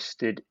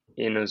interested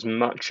in as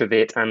much of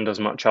it and as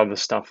much other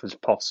stuff as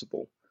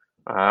possible.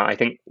 I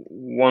think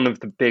one of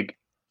the big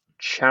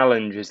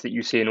challenges that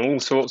you see in all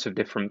sorts of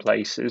different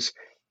places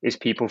is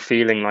people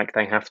feeling like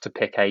they have to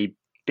pick a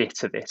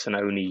bit of it and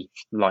only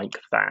like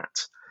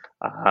that.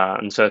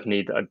 And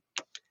certainly,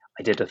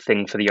 I did a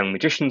thing for the Young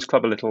Magicians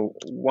Club a little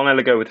while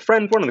ago with a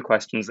friend. One of the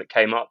questions that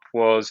came up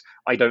was,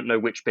 I don't know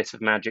which bit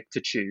of magic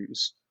to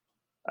choose.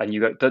 And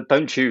you go,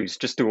 don't choose,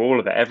 just do all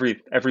of it.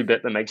 Every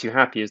bit that makes you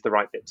happy is the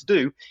right bit to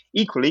do.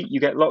 Equally, you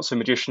get lots of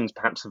magicians,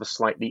 perhaps of a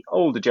slightly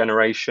older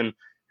generation,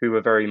 who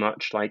are very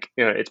much like,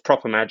 it's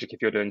proper magic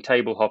if you're doing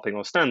table hopping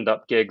or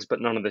stand-up gigs, but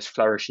none of this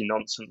flourishy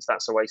nonsense.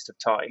 That's a waste of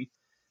time.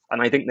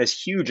 And I think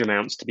there's huge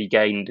amounts to be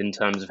gained in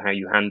terms of how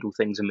you handle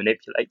things and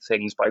manipulate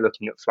things by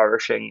looking at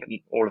flourishing and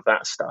all of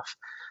that stuff.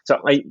 So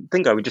I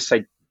think I would just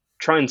say,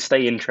 try and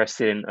stay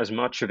interested in as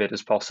much of it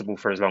as possible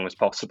for as long as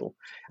possible.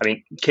 I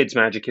mean, kids'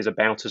 magic is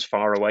about as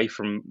far away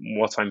from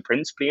what I'm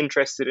principally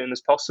interested in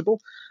as possible.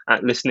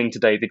 Listening to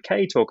David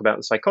Kay talk about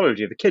the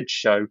psychology of a kids'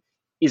 show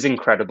is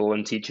incredible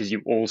and teaches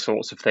you all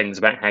sorts of things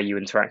about how you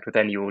interact with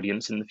any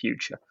audience in the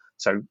future.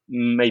 So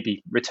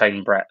maybe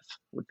retain breadth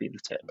would be the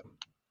tip.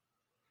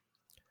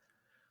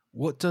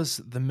 What does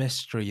the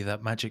mystery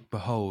that magic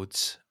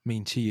beholds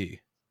mean to you?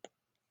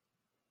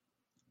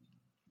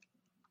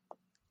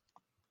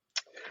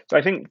 So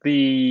I think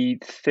the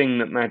thing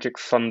that magic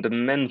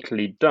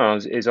fundamentally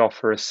does is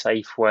offer a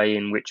safe way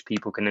in which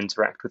people can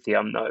interact with the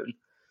unknown.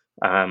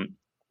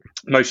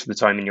 Most of the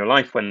time in your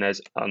life, when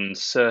there's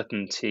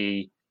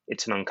uncertainty,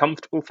 it's an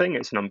uncomfortable thing,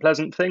 it's an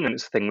unpleasant thing, and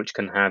it's a thing which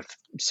can have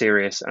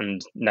serious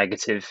and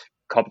negative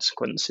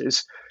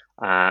consequences,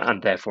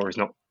 and therefore is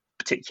not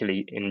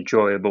particularly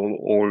enjoyable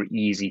or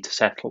easy to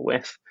settle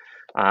with.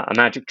 A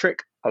magic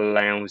trick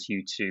allows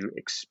you to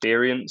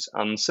experience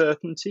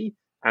uncertainty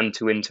and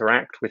to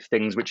interact with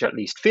things which at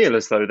least feel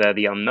as though they're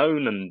the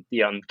unknown and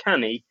the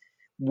uncanny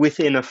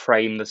within a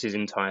frame that is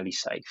entirely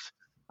safe.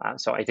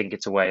 So I think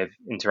it's a way of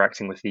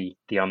interacting with the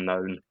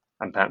unknown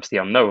and perhaps the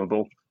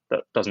unknowable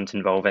that doesn't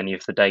involve any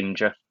of the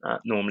danger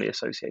normally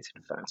associated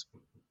with that.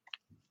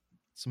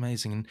 It's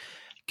amazing. And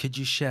could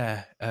you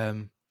share a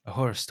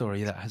horror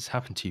story that has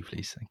happened to you,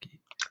 please? Thank you.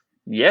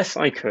 Yes,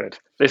 I could.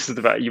 This is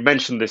about, you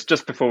mentioned this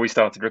just before we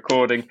started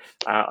recording.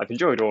 I've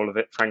enjoyed all of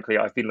it. Frankly,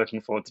 I've been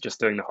looking forward to just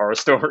doing the horror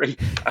story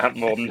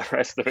more than the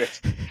rest of it.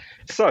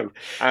 So,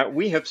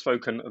 we have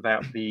spoken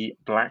about the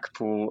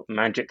Blackpool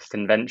Magic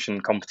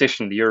Convention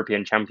competition, the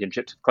European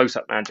Championships of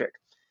Close-Up Magic.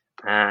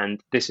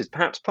 And this is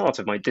perhaps part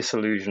of my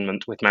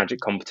disillusionment with magic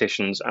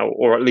competitions,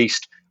 or at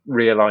least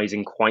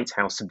realizing quite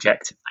how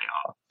subjective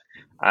they are.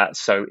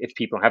 So if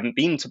people haven't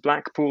been to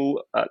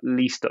Blackpool, at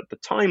least at the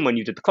time when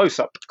you did the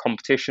close-up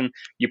competition,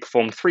 you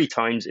performed 3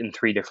 times in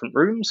 3 different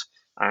rooms.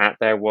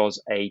 There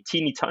was a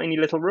teeny tiny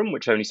little room,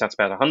 which only sat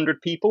about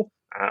 100 people,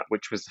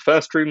 which was the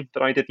first room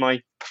that I did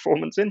my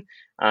performance in.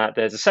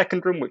 There's a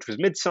second room, which was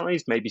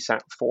mid-sized, maybe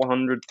sat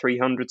 400,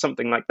 300,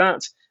 something like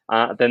that.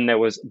 Then there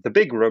was the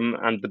big room,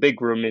 and the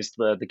big room is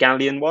the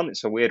Galleon one.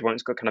 It's a weird one.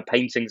 It's got kind of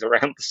paintings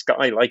around the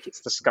sky, like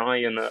it's the sky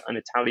in an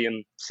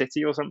Italian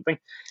city or something.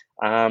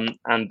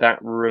 And that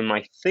room,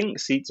 I think,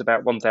 seats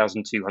about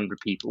 1,200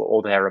 people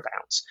or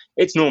thereabouts.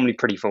 It's normally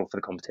pretty full for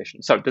the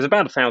competition. So there's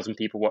about 1,000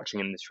 people watching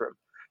in this room.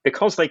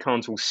 Because they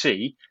can't all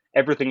see,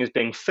 everything is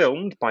being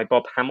filmed by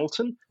Bob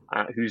Hamilton,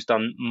 who's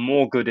done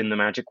more good in the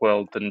magic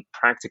world than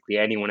practically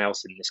anyone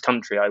else in this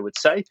country, I would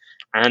say,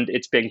 and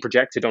it's being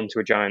projected onto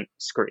a giant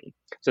screen.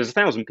 So there's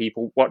 1,000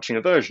 people watching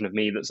a version of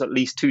me that's at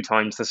least 2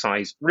 times the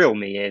size real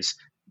me is,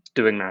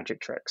 doing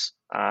magic tricks.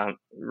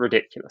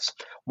 Ridiculous.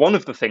 One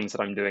of the things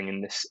that I'm doing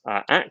in this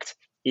act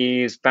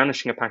is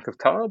banishing a pack of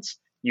cards,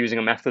 using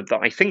a method that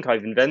I think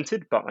I've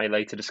invented, but I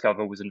later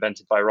discover was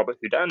invented by Robert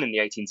Houstoun in the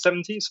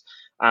 1870s,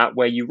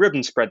 where you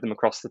ribbon spread them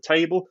across the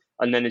table,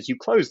 and then as you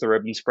close the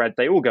ribbon spread,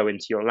 they all go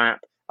into your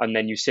lap, and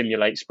then you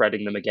simulate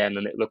spreading them again,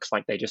 and it looks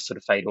like they just sort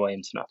of fade away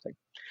into nothing.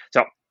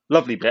 So,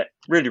 lovely bit,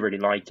 really, really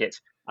like it.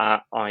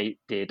 I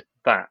did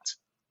that.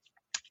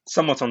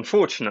 Somewhat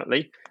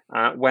unfortunately,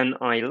 when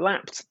I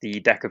lapped the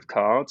deck of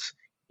cards,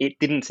 it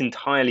didn't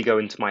entirely go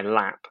into my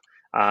lap.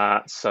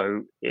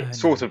 So it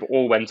sort of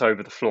all went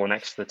over the floor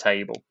next to the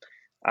table,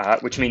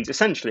 which means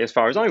essentially, as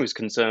far as I was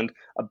concerned,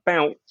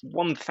 about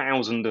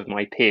 1,000 of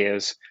my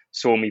peers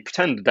saw me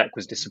pretend the deck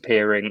was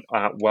disappearing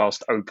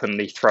whilst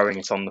openly throwing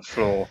it on the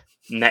floor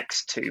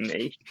next to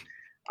me.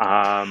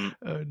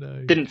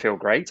 Didn't feel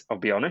great, I'll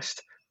be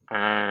honest.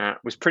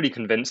 Was pretty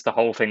convinced the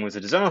whole thing was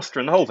a disaster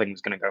and the whole thing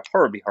was going to go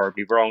horribly,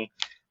 horribly wrong,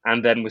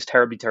 and then was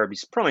terribly, terribly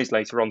surprised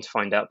later on to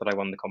find out that I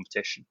won the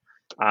competition.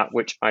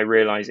 Which I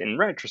realise in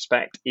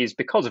retrospect is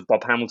because of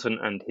Bob Hamilton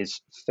and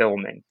his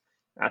filming.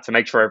 To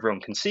make sure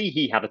everyone can see,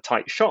 he had a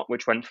tight shot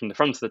which went from the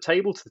front of the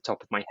table to the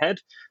top of my head.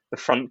 The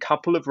front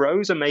couple of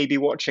rows are maybe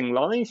watching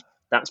live.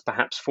 That's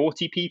perhaps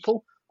 40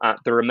 people.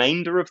 The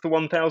remainder of the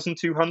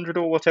 1,200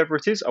 or whatever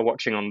it is are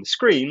watching on the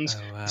screens.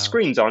 Oh, wow. The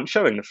screens aren't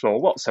showing the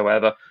floor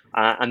whatsoever,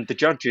 and the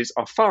judges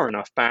are far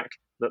enough back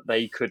that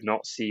they could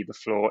not see the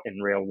floor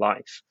in real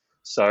life.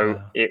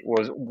 So It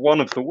was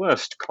one of the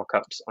worst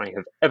cock-ups I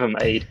have ever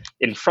made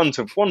in front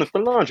of one of the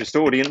largest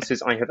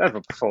audiences I have ever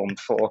performed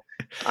for.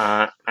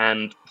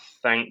 And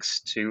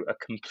thanks to a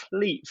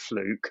complete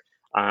fluke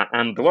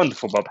and the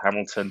wonderful Bob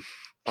Hamilton,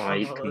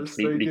 I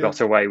completely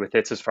got away with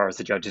it as far as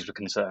the judges were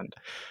concerned.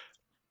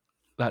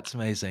 That's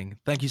amazing.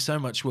 Thank you so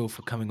much, Will,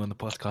 for coming on the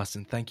podcast.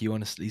 And thank you,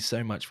 honestly,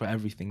 so much for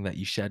everything that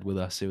you shared with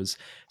us. It was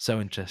so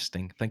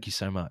interesting. Thank you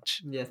so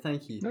much. Yeah,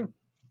 thank you. No.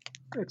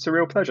 It's a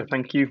real pleasure.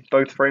 Thank you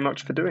both very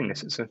much for doing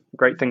this. It's a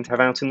great thing to have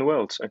out in the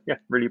world. So, yeah,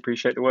 really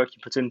appreciate the work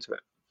you put into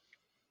it.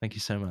 Thank you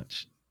so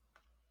much.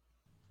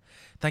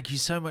 Thank you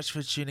so much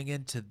for tuning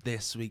in to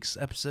this week's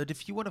episode.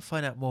 If you want to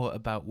find out more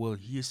about Will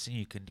Houstoun,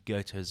 you can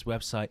go to his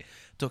website,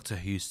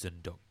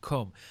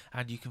 drhoustoun.com,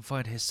 and you can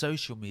find his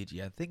social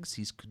media and things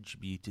he's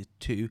contributed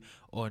to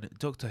on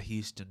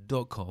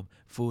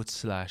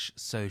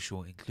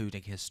drhoustoun.com/social,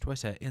 including his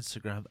Twitter,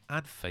 Instagram,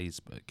 and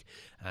Facebook,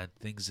 and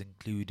things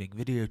including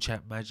video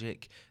chat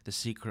magic, the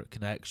secret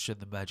connection,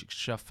 the magic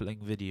shuffling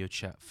video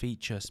chat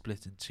feature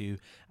split in 2,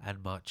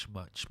 and much,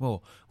 much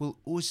more. We'll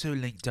also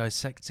link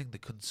dissecting the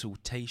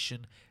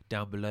consultation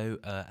down below,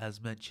 as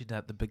mentioned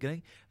at the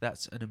beginning.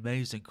 That's an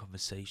amazing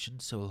conversation,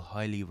 so I'll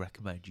highly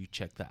recommend you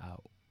check that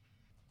out.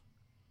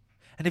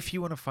 And if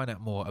you want to find out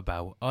more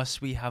about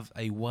us, we have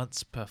a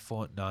once per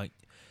fortnight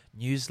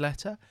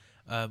newsletter,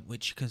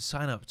 which you can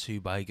sign up to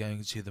by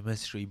going to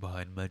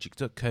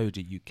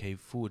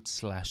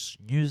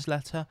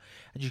themysterybehindmagic.co.uk/newsletter,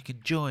 and you can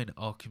join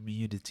our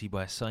community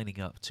by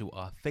signing up to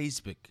our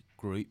Facebook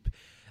group,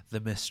 The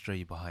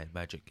Mystery Behind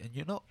Magic. And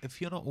if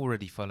you're not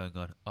already following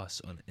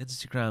us on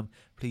Instagram,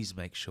 please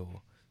make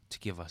sure to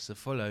give us a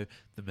follow,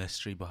 The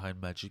Mystery Behind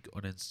Magic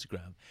on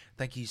Instagram.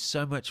 Thank you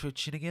so much for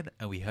tuning in,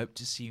 and we hope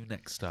to see you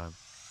next time.